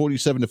Democrats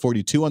 47 to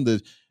 42 on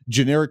the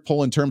generic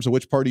poll in terms of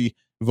which party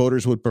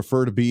voters would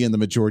prefer to be in the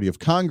majority of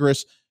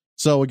Congress.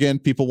 So again,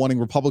 people wanting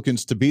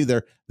Republicans to be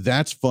there,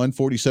 that's fun.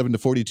 47 to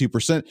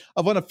 42%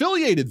 of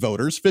unaffiliated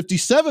voters,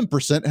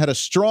 57% had a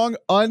strong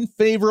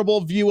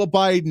unfavorable view of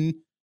Biden,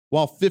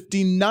 while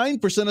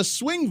 59% of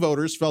swing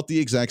voters felt the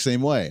exact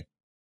same way.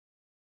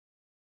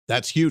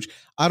 That's huge.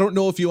 I don't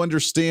know if you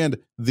understand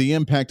the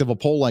impact of a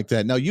poll like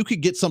that. Now, you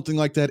could get something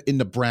like that in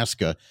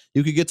Nebraska.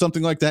 You could get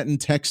something like that in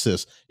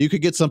Texas. You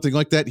could get something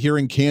like that here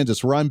in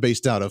Kansas, where I'm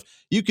based out of.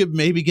 You could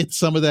maybe get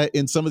some of that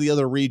in some of the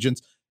other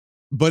regions.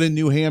 But in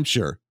New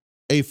Hampshire,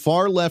 a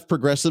far left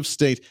progressive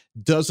state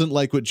doesn't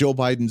like what Joe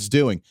Biden's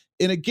doing.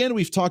 And again,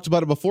 we've talked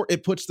about it before.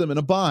 It puts them in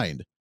a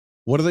bind.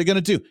 What are they going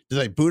to do? Do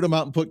they boot him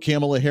out and put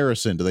Kamala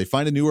Harris in? Do they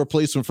find a new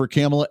replacement for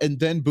Kamala and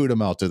then boot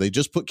him out? Do they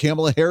just put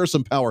Kamala Harris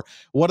in power?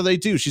 What do they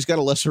do? She's got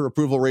a lesser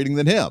approval rating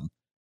than him.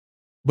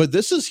 But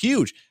this is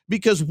huge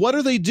because what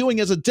are they doing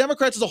as a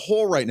Democrats as a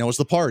whole right now as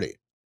the party?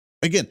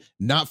 Again,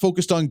 not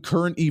focused on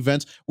current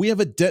events. We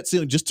have a debt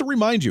ceiling. Just to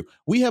remind you,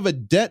 we have a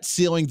debt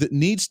ceiling that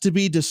needs to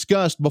be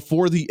discussed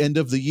before the end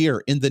of the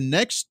year. In the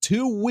next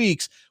 2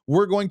 weeks,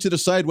 we're going to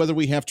decide whether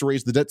we have to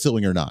raise the debt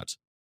ceiling or not.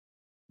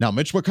 Now,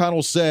 Mitch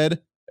McConnell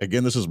said,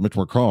 again, this is Mitch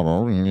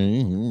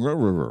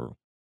McConnell.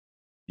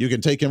 You can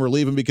take him or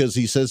leave him because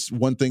he says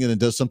one thing and then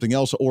does something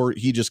else, or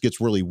he just gets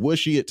really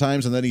wishy at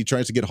times and then he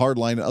tries to get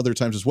hardline at other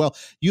times as well.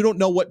 You don't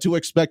know what to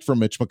expect from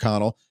Mitch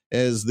McConnell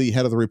as the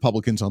head of the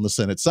Republicans on the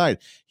Senate side.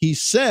 He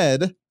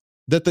said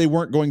that they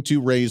weren't going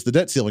to raise the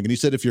debt ceiling. And he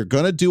said, if you're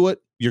going to do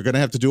it, you're going to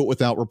have to do it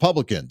without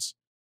Republicans.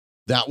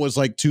 That was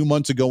like 2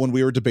 months ago when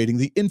we were debating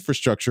the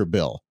infrastructure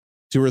bill,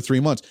 2 or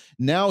 3 months.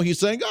 Now he's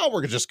saying, oh,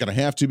 we're just going to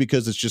have to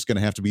because it's just going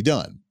to have to be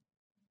done.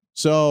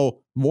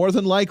 So more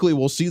than likely,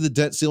 we'll see the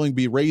debt ceiling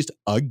be raised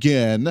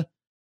again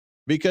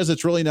because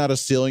it's really not a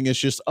ceiling. It's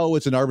just,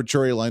 it's an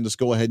arbitrary line. Let's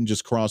go ahead and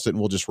just cross it and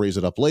we'll just raise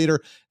it up later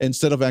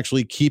instead of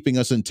actually keeping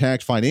us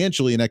intact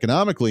financially and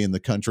economically in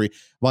the country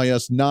by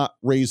us not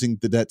raising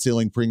the debt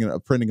ceiling,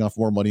 printing off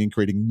more money and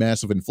creating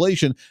massive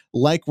inflation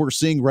like we're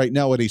seeing right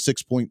now at a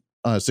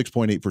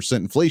 6.8%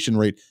 inflation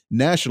rate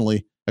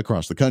nationally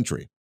across the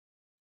country.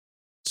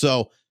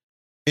 So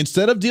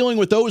instead of dealing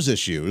with those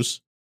issues,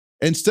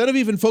 instead of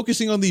even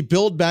focusing on the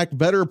Build Back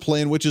Better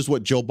plan, which is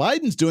what Joe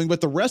Biden's doing,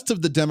 but the rest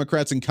of the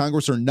Democrats in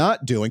Congress are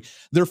not doing,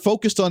 they're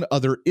focused on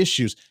other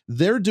issues.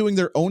 They're doing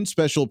their own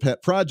special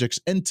pet projects.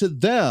 And to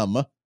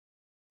them,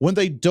 when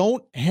they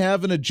don't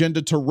have an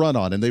agenda to run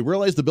on, and they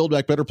realize the Build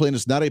Back Better plan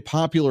is not a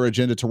popular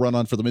agenda to run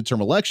on for the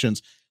midterm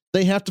elections,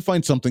 they have to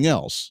find something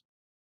else.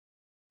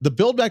 The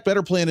Build Back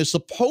Better plan is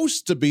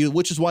supposed to be,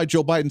 which is why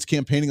Joe Biden's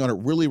campaigning on it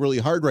really, really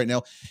hard right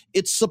now.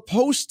 It's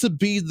supposed to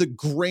be the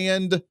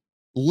grand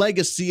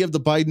legacy of the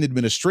Biden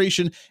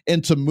administration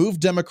and to move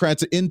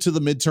Democrats into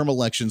the midterm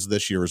elections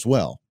this year as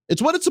well.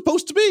 It's what it's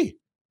supposed to be.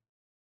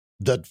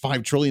 The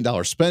 $5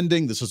 trillion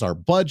spending, this is our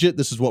budget,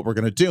 this is what we're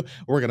going to do.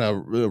 We're going to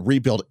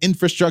rebuild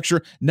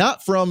infrastructure,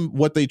 not from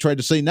what they tried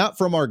to say, not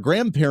from our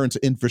grandparents'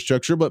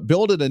 infrastructure, but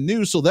build it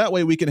anew so that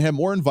way we can have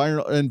more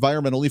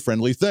environmentally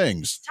friendly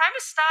things. It's time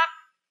to stop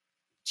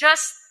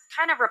just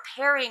kind of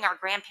repairing our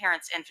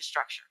grandparents'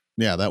 infrastructure.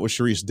 Yeah, that was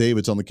Sharice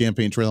Davids on the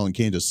campaign trail in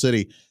Kansas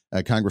City.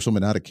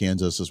 Congresswoman out of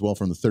Kansas as well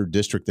from the 3rd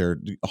District there.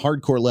 A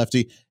hardcore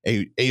lefty,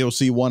 a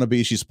AOC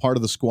wannabe. She's part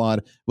of the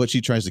squad, but she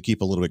tries to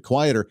keep a little bit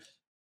quieter.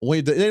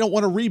 They don't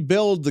want to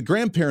rebuild the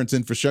grandparents'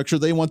 infrastructure.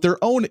 They want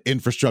their own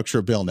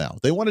infrastructure bill now.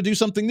 They want to do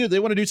something new. They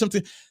want to do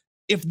something.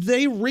 If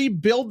they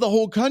rebuild the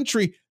whole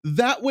country,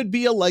 that would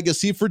be a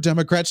legacy for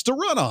Democrats to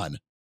run on.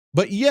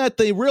 But yet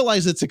they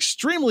realize it's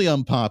extremely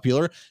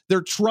unpopular.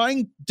 They're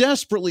trying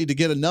desperately to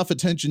get enough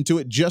attention to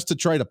it just to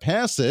try to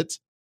pass it.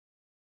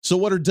 So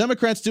what are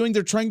Democrats doing?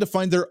 They're trying to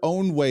find their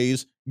own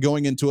ways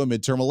going into a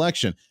midterm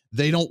election.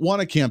 They don't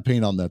want to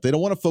campaign on that. They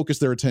don't want to focus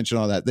their attention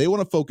on that. They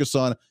want to focus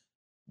on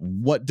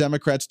what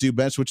Democrats do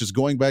best, which is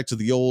going back to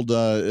the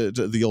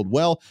old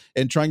well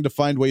and trying to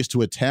find ways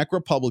to attack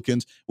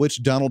Republicans,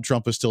 which Donald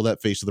Trump is still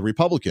that face of the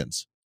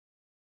Republicans.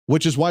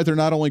 Which is why they're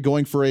not only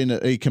going for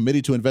a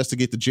committee to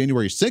investigate the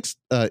January 6th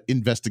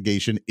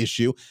investigation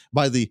issue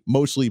by the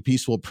mostly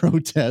peaceful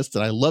protest,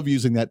 and I love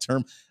using that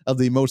term, of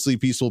the mostly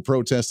peaceful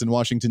protest in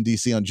Washington,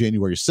 D.C. on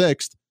January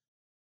 6th.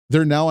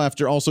 They're now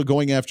also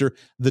going after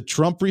the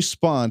Trump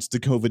response to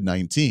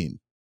COVID-19.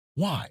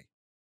 Why?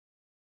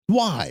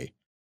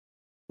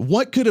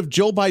 What could have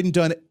Joe Biden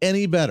done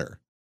any better?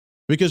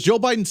 Because Joe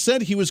Biden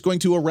said he was going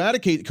to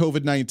eradicate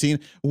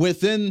COVID-19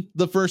 within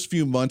the first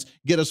few months,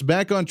 get us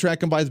back on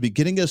track, and by the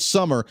beginning of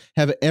summer,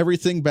 have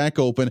everything back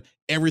open,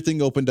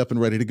 everything opened up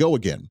and ready to go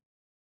again.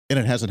 And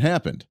it hasn't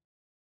happened.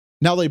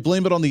 Now they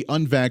blame it on the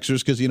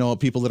unvaxxers because,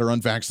 people that are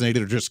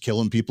unvaccinated are just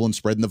killing people and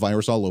spreading the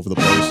virus all over the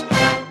place.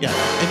 Yeah,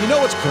 and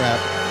it's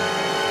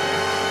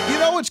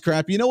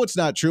crap. It's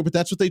not true, but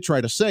that's what they try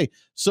to say.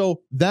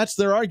 So that's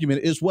their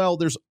argument is, well,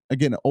 there's,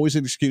 again, always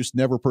an excuse,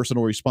 never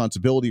personal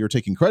responsibility or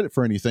taking credit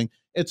for anything.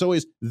 It's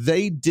always,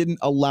 they didn't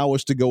allow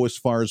us to go as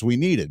far as we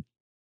needed.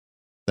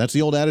 That's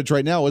the old adage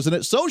right now, isn't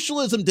it?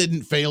 Socialism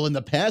didn't fail in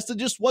the past. It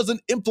just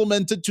wasn't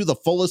implemented to the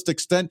fullest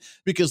extent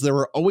because there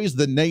were always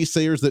the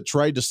naysayers that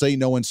tried to say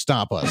no and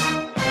stop us.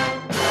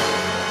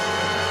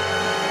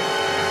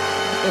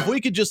 If we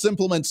could just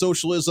implement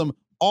socialism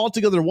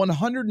altogether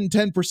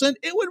 110%,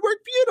 it would work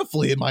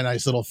beautifully in my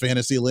nice little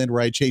fantasy land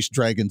where I chase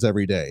dragons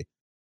every day.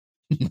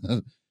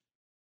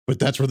 But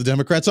that's where the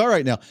Democrats are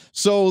right now.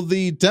 So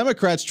the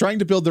Democrats trying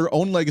to build their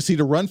own legacy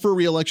to run for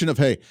re-election of,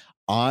 hey,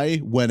 I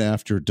went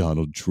after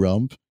Donald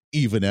Trump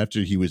even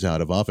after he was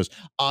out of office.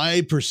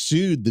 I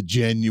pursued the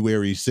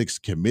January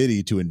 6th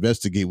committee to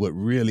investigate what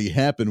really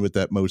happened with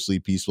that mostly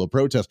peaceful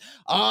protest.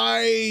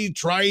 I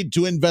tried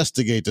to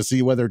investigate to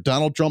see whether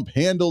Donald Trump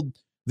handled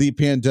the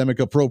pandemic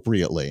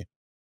appropriately,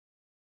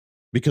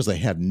 because they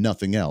had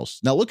nothing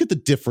else. Now look at the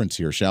difference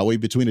here, shall we,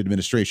 between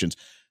administrations.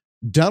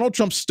 Donald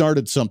Trump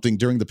started something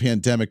during the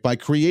pandemic by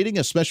creating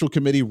a special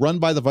committee run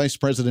by the Vice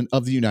President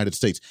of the United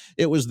States.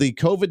 It was the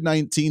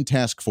COVID-19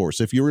 task force,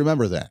 if you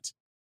remember that.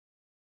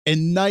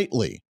 And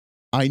nightly,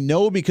 I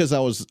know because I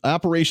was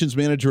operations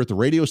manager at the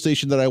radio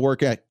station that I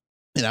work at,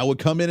 and I would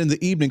come in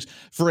the evenings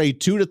for a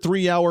 2 to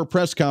 3 hour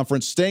press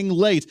conference, staying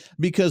late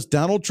because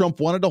Donald Trump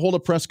wanted to hold a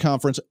press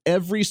conference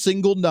every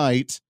single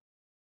night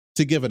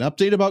to give an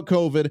update about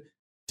COVID,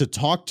 to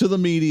talk to the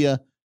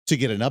media, to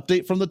get an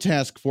update from the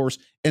task force,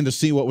 and to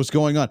see what was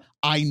going on.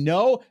 I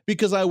know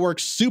because I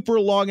worked super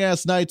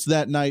long-ass nights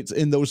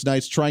in those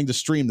nights trying to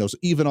stream those,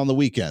 even on the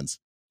weekends.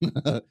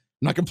 I'm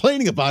not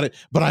complaining about it,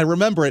 but I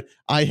remember it.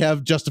 I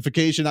have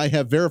justification. I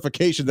have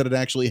verification that it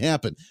actually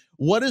happened.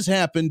 What has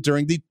happened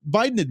during the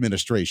Biden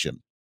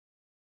administration?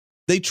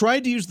 They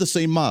tried to use the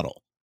same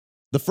model.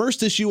 The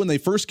first issue when they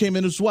first came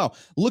in as well.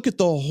 Look at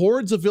the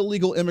hordes of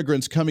illegal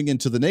immigrants coming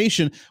into the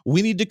nation.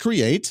 We need to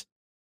create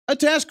a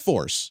task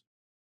force.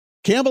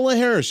 Kamala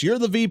Harris, you're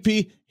the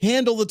VP.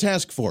 Handle the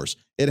task force.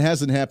 It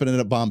hasn't happened,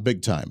 and it bombed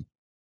big time.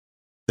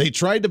 They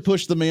tried to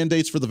push the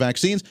mandates for the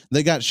vaccines.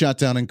 They got shot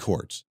down in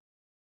courts.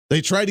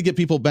 They tried to get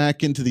people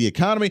back into the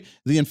economy.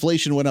 The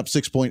inflation went up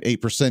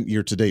 6.8%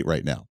 year to date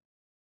right now.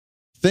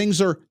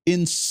 Things are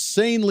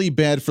insanely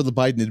bad for the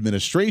Biden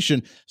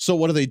administration. So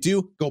what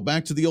do? Go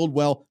back to the old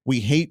well. We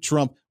hate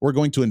Trump. We're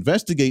going to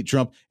investigate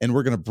Trump, and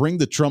we're going to bring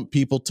the Trump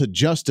people to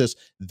justice.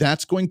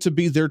 That's going to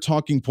be their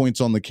talking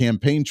points on the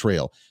campaign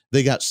trail.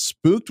 They got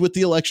spooked with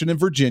the election in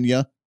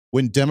Virginia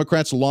when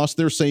Democrats lost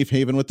their safe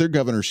haven with their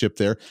governorship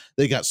there.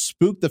 They got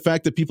spooked the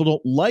fact that people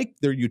don't like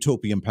their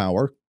utopian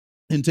power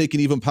and taking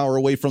even power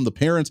away from the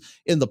parents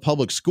in the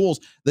public schools.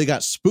 They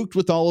got spooked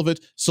with all of it.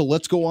 So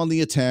let's go on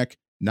the attack,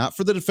 not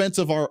for the defense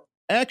of our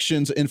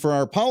actions and for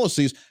our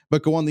policies,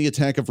 but go on the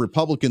attack of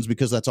Republicans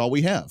because that's all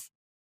we have.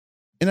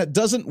 And it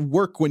doesn't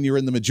work when you're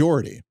in the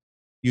majority.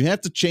 You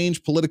have to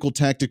change political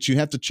tactics. You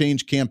have to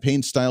change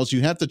campaign styles.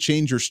 You have to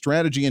change your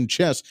strategy in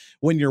chess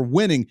when you're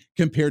winning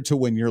compared to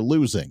when you're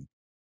losing.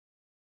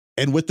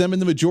 And with them in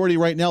the majority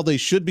right now, they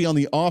should be on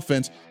the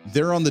offense.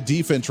 They're on the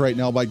defense right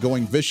now by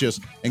going vicious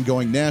and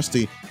going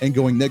nasty and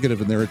going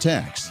negative in their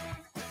attacks.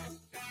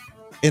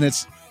 And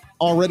it's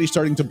already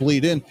starting to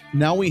bleed in.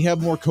 Now we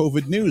have more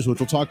COVID news, which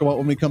we'll talk about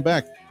when we come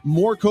back.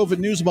 More COVID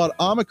news about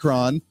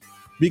Omicron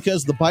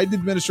because the Biden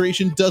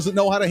administration doesn't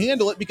know how to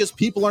handle it because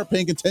people aren't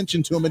paying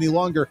attention to him any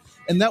longer.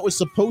 And that was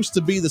supposed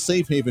to be the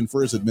safe haven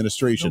for his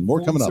administration.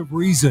 More coming up. Voice of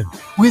Reason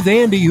with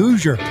Andy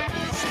Hoosier.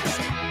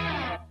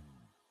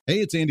 Hey,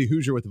 it's Andy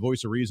Hoosier with the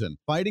Voice of Reason.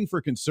 Fighting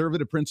for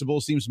conservative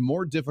principles seems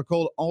more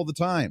difficult all the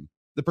time.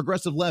 The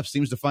progressive left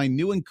seems to find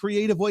new and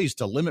creative ways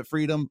to limit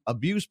freedom,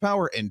 abuse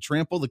power, and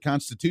trample the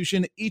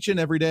Constitution each and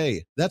every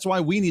day. That's why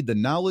we need the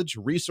knowledge,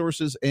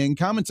 resources, and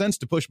common sense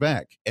to push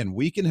back, and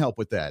we can help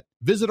with that.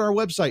 Visit our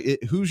website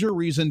at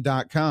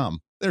HoosierReason.com.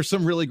 There's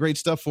some really great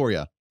stuff for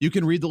you. You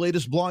can read the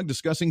latest blog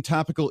discussing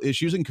topical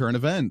issues and current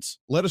events.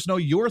 Let us know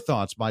your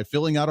thoughts by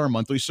filling out our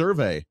monthly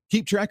survey.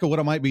 Keep track of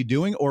what I might be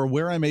doing or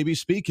where I may be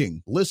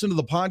speaking. Listen to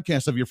the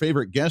podcast of your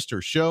favorite guest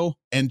or show,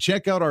 and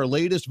check out our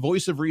latest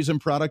Voice of Reason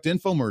product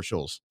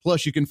infomercials.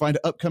 Plus, you can find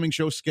upcoming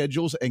show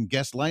schedules and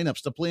guest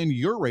lineups to plan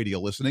your radio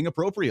listening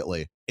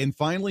appropriately. And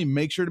finally,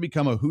 make sure to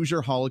become a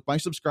Hoosier-holic by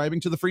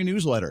subscribing to the free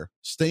newsletter.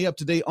 Stay up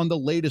to date on the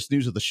latest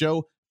news of the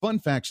show, fun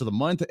facts of the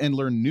month, and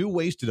learn new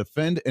ways to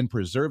defend and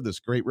preserve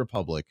this great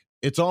republic.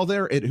 It's all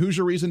there at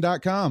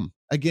HoosierReason.com.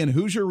 Again,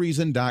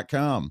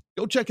 HoosierReason.com.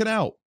 Go check it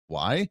out.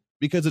 Why?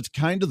 Because it's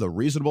kind of the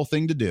reasonable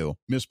thing to do.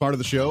 Miss part of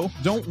the show?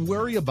 Don't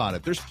worry about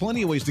it. There's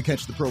plenty of ways to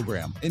catch the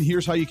program, and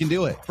here's how you can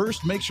do it.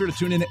 First, make sure to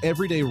tune in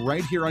every day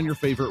right here on your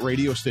favorite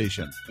radio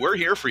station. We're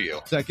here for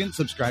you. Second,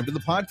 subscribe to the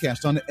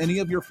podcast on any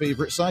of your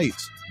favorite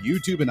sites.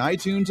 YouTube and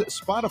iTunes,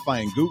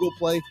 Spotify and Google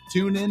Play,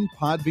 TuneIn,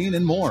 Podbean,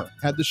 and more.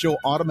 Have the show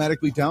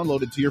automatically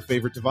downloaded to your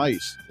favorite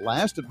device.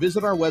 Last,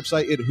 visit our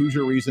website at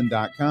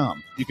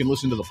HoosierReason.com. You can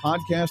listen to the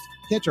podcast,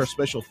 catch our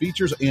special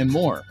features, and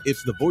more.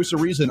 It's the Voice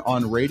of Reason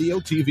on radio,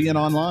 TV, and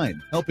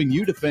online, helping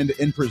you defend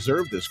and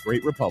preserve this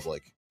great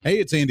republic. Hey,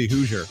 it's Andy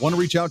Hoosier. Want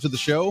to reach out to the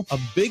show? A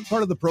big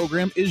part of the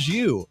program is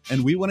you,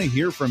 and we want to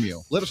hear from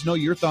you. Let us know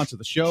your thoughts of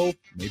the show,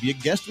 maybe a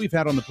guest we've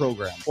had on the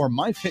program, or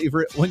my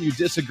favorite, when you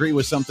disagree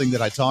with something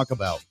that I talk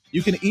about.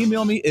 You can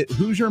email me at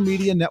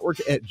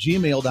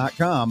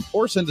HoosierMediaNetwork@gmail.com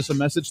or send us a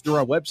message through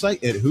our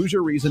website at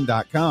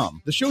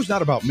HoosierReason.com. The show's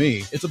not about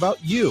me, it's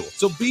about you.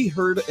 So be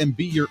heard and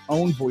be your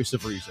own voice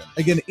of reason.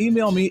 Again,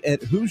 email me at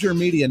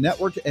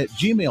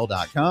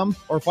HoosierMediaNetwork@gmail.com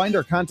or find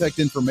our contact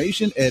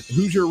information at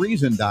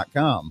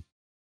HoosierReason.com.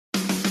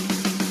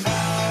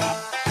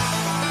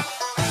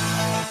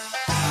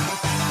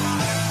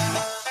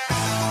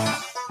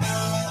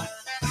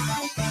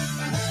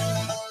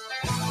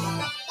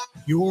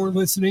 You're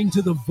listening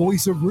to the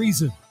Voice of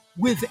Reason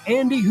with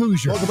Andy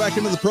Hoosier. Welcome back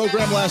into the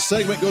program. Last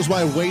segment goes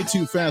by way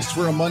too fast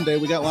for a Monday.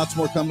 We got lots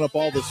more coming up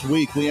all this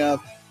week. We have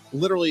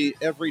literally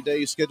every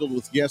day scheduled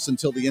with guests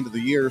until the end of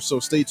the year, so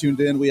stay tuned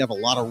in. We have a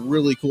lot of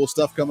really cool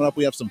stuff coming up.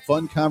 We have some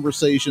fun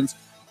conversations.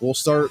 We'll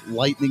start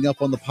lightening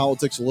up on the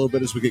politics a little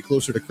bit as we get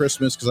closer to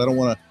Christmas, because I don't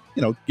want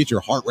to get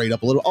your heart rate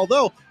up a little.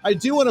 Although I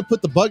do want to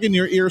put the bug in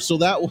your ear so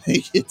that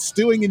way it's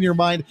stewing in your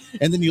mind,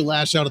 and then you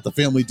lash out at the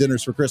family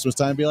dinners for Christmas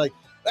time and be like,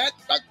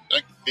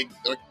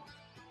 it'd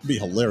be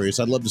hilarious.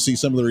 I'd love to see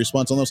some of the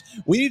response on those.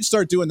 We need to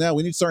start doing that.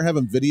 We need to start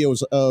having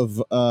videos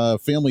of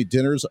family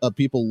dinners of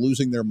people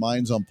losing their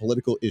minds on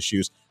political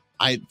issues.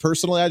 I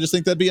just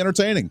think that'd be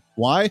entertaining.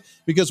 Why?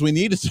 Because we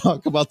need to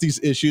talk about these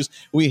issues.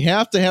 We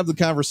have to have the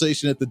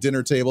conversation at the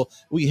dinner table.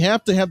 We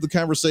have to have the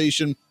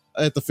conversation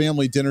at the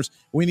family dinners.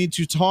 We need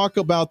to talk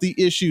about the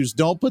issues.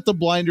 Don't put the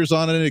blinders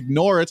on and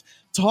ignore it.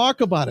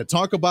 Talk about it.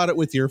 Talk about it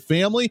with your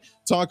family.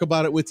 Talk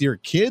about it with your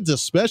kids,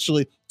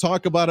 especially.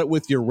 Talk about it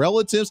with your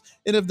relatives.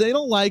 And if they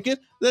don't like it,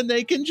 then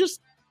they can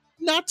just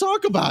not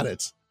talk about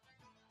it.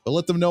 But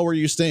let them know where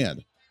you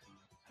stand.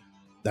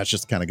 That's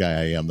just the kind of guy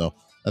I am, though.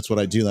 That's what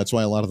I do. That's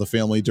why a lot of the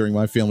family during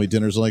my family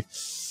dinners are like,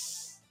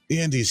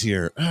 Andy's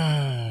here.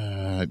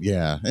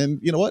 Yeah. And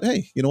you know what?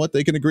 Hey, you know what?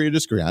 They can agree or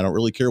disagree. I don't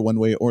really care one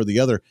way or the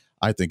other.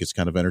 I think it's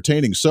kind of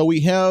entertaining. So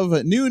we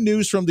have new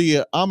news from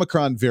the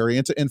Omicron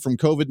variant and from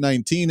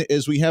COVID-19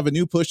 is we have a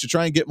new push to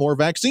try and get more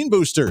vaccine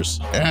boosters.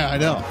 Yeah, I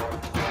know.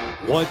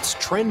 What's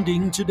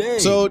trending today?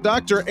 So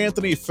Dr.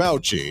 Anthony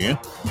Fauci,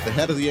 the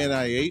head of the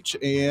NIH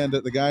and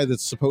the guy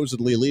that's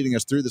supposedly leading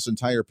us through this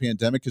entire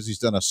pandemic, because he's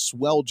done a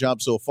swell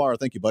job so far,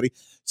 thank you, buddy,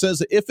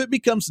 says if it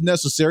becomes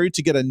necessary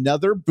to get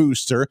another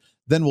booster,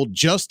 then we'll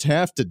just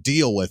have to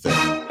deal with it.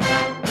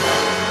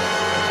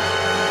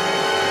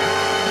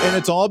 And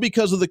it's all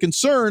because of the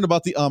concern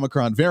about the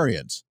Omicron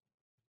variant.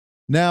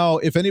 Now,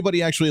 if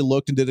anybody actually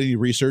looked and did any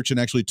research and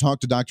actually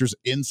talked to doctors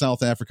in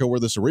South Africa where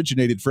this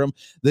originated from,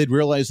 they'd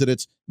realize that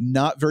it's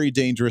not very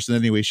dangerous in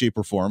any way, shape,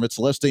 or form. It's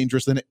less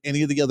dangerous than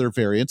any of the other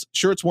variants.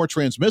 Sure, it's more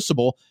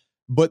transmissible,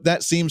 but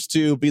that seems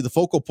to be the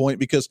focal point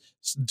because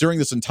during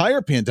this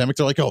entire pandemic,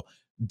 they're like, oh,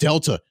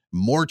 Delta,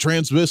 more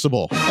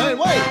transmissible. Hey,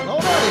 wait,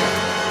 hold on here.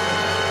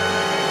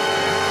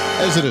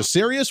 Is it as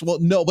serious? Well,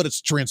 no, but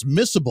it's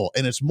transmissible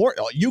and it's more,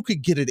 you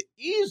could get it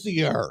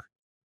easier.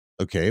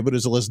 Okay, but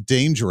is it less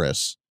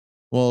dangerous?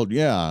 Well,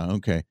 yeah,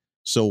 okay.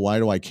 So why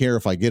do I care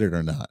if I get it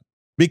or not?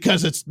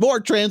 Because it's more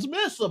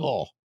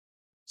transmissible.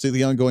 See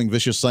the ongoing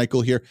vicious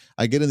cycle here?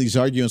 I get in these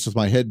arguments with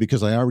my head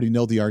because I already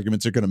know the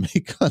arguments they're going to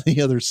make on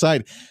the other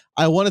side.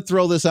 I want to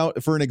throw this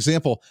out for an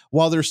example.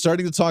 While they're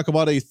starting to talk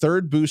about a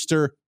third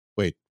booster,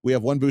 wait, we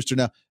have one booster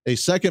now, a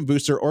second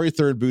booster or a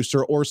third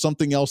booster or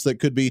something else that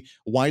could be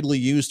widely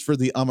used for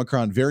the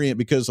Omicron variant,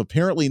 because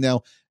apparently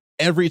now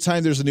every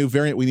time there's a new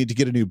variant, we need to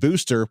get a new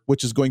booster,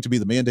 which is going to be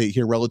the mandate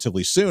here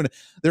relatively soon.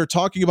 They're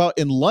talking about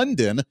in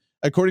London,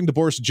 according to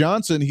Boris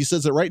Johnson, he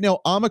says that right now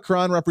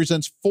Omicron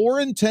represents 4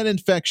 in 10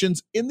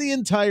 infections in the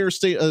entire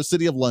city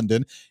of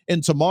London.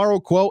 And tomorrow,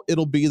 quote,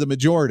 it'll be the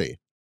majority.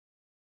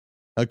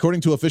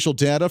 According to official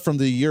data from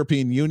the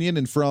European Union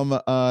and from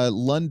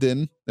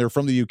London, or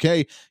from the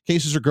UK,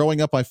 cases are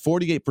growing up by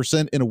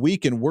 48% in a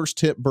week in worst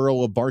hit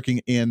borough of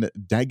Barking and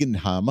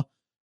Dagenham,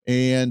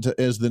 and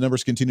as the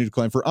numbers continue to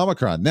climb for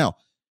Omicron. Now,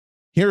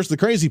 here's the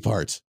crazy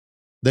part.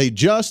 They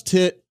just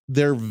hit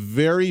their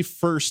very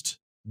first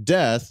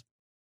death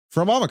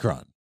from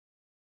Omicron.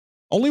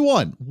 Only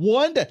one.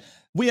 One death.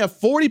 We have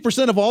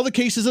 40% of all the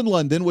cases in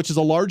London, which is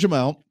a large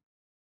amount.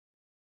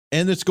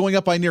 And it's going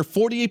up by near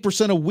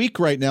 48% a week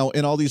right now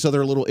in all these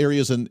other little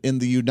areas in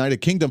the United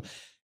Kingdom.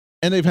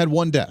 And they've had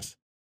one death.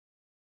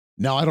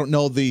 Now, I don't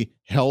know the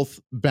health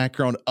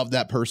background of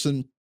that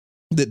person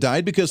that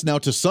died, because now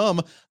to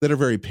some that are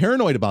very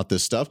paranoid about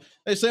this stuff,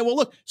 they say, well,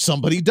 look,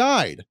 somebody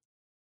died.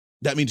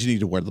 That means you need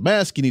to wear the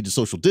mask. You need to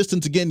social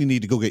distance again. You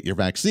need to go get your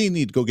vaccine.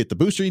 You need to go get the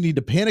booster. You need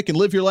to panic and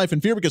live your life in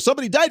fear because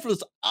somebody died from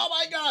this. Oh,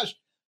 my gosh.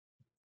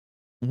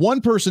 One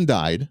person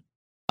died.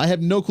 I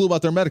have no clue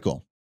about their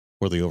medical.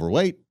 Were they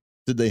overweight?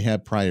 Did they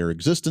have prior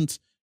existence?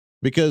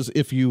 Because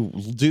if you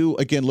do,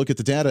 again, look at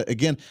the data,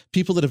 again,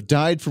 people that have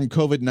died from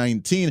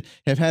COVID-19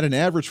 have had an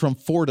average from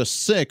 4 to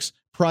 6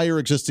 prior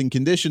existing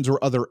conditions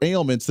or other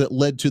ailments that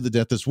led to the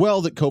death as well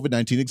that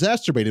COVID-19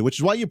 exacerbated, which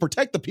is why you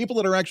protect the people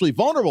that are actually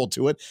vulnerable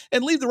to it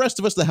and leave the rest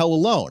of us the hell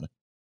alone.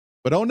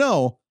 But oh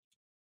no,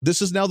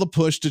 this is now the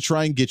push to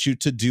try and get you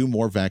to do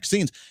more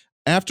vaccines.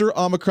 After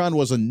Omicron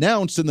was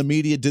announced and the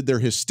media did their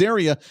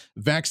hysteria,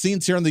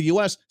 vaccines here in the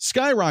U.S.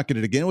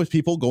 skyrocketed again with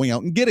people going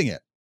out and getting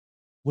it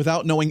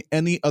without knowing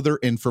any other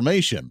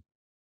information.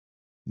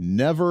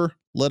 Never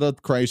let a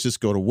crisis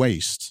go to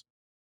waste.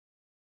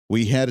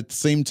 We had at the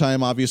same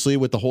time, obviously,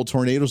 with the whole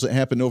tornadoes that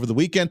happened over the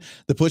weekend,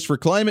 the push for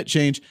climate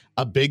change,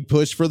 a big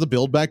push for the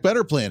Build Back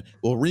Better plan.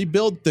 We'll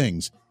rebuild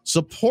things.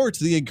 Support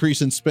the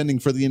increase in spending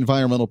for the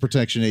Environmental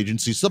Protection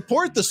Agency.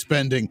 Support the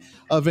spending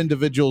of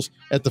individuals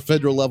at the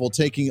federal level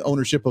taking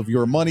ownership of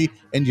your money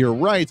and your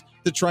right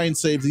to try and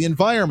save the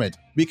environment,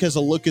 because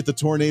a look at the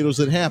tornadoes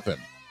that happen.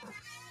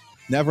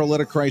 Never let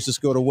a crisis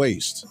go to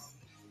waste.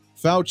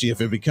 Fauci, if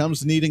it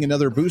becomes needing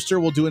another booster,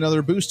 we'll do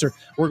another booster.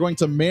 We're going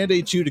to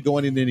mandate you to go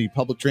in any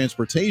public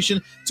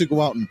transportation, to go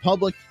out in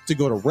public, to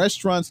go to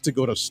restaurants, to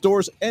go to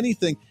stores,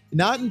 anything.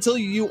 Not until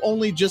you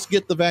only just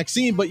get the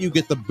vaccine, but you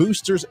get the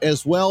boosters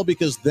as well,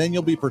 because then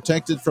you'll be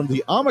protected from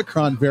the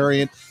Omicron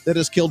variant that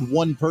has killed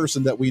one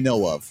person that we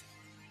know of.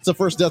 It's the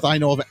first death I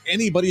know of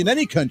anybody in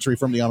any country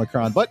from the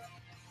Omicron, but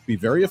be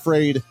very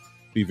afraid,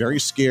 be very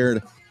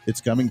scared.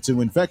 It's coming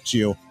to infect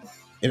you.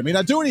 And it may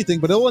not do anything,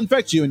 but it'll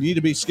infect you, and you need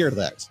to be scared of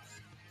that.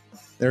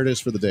 There it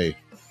is for the day.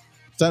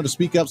 It's time to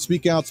speak up,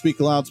 speak out, speak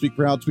loud, speak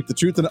proud, speak the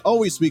truth, and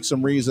always speak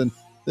some reason.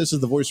 This is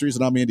The Voice of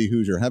Reason. I'm Andy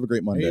Hoosier. Have a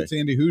great Monday. Hey, it's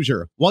Andy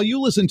Hoosier. While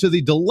you listen to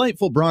the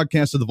delightful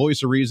broadcast of The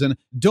Voice of Reason,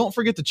 don't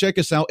forget to check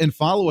us out and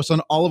follow us on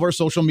all of our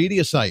social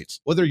media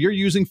sites. Whether you're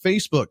using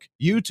Facebook,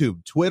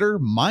 YouTube, Twitter,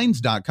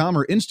 Minds.com,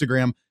 or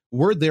Instagram,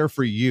 we're there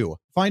for you.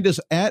 Find us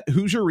at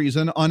Hoosier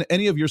Reason on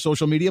any of your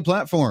social media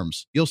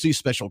platforms. You'll see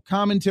special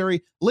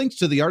commentary, links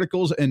to the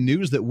articles and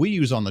news that we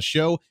use on the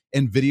show,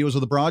 and videos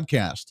of the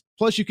broadcast.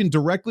 Plus, you can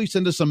directly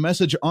send us a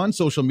message on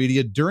social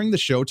media during the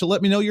show to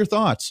let me know your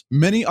thoughts.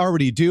 Many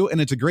already do,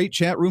 and it's a great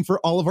chat room for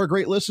all of our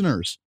great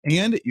listeners.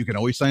 And you can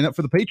always sign up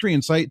for the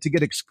Patreon site to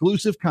get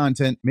exclusive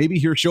content, maybe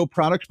hear show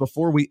products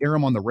before we air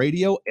them on the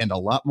radio, and a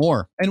lot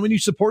more. And when you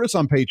support us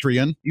on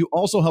Patreon, you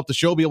also help the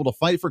show be able to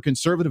fight for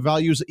conservative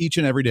values each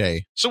and every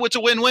day. So it's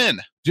a win-win.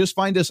 Just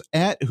find us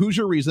at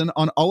Hoosier Reason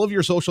on all of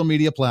your social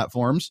media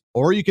platforms,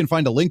 or you can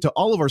find a link to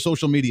all of our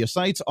social media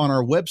sites on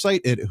our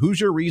website at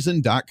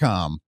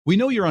HoosierReason.com. We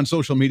know you're on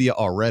social media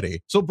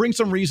already, so bring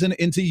some reason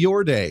into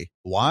your day.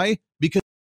 Why? Because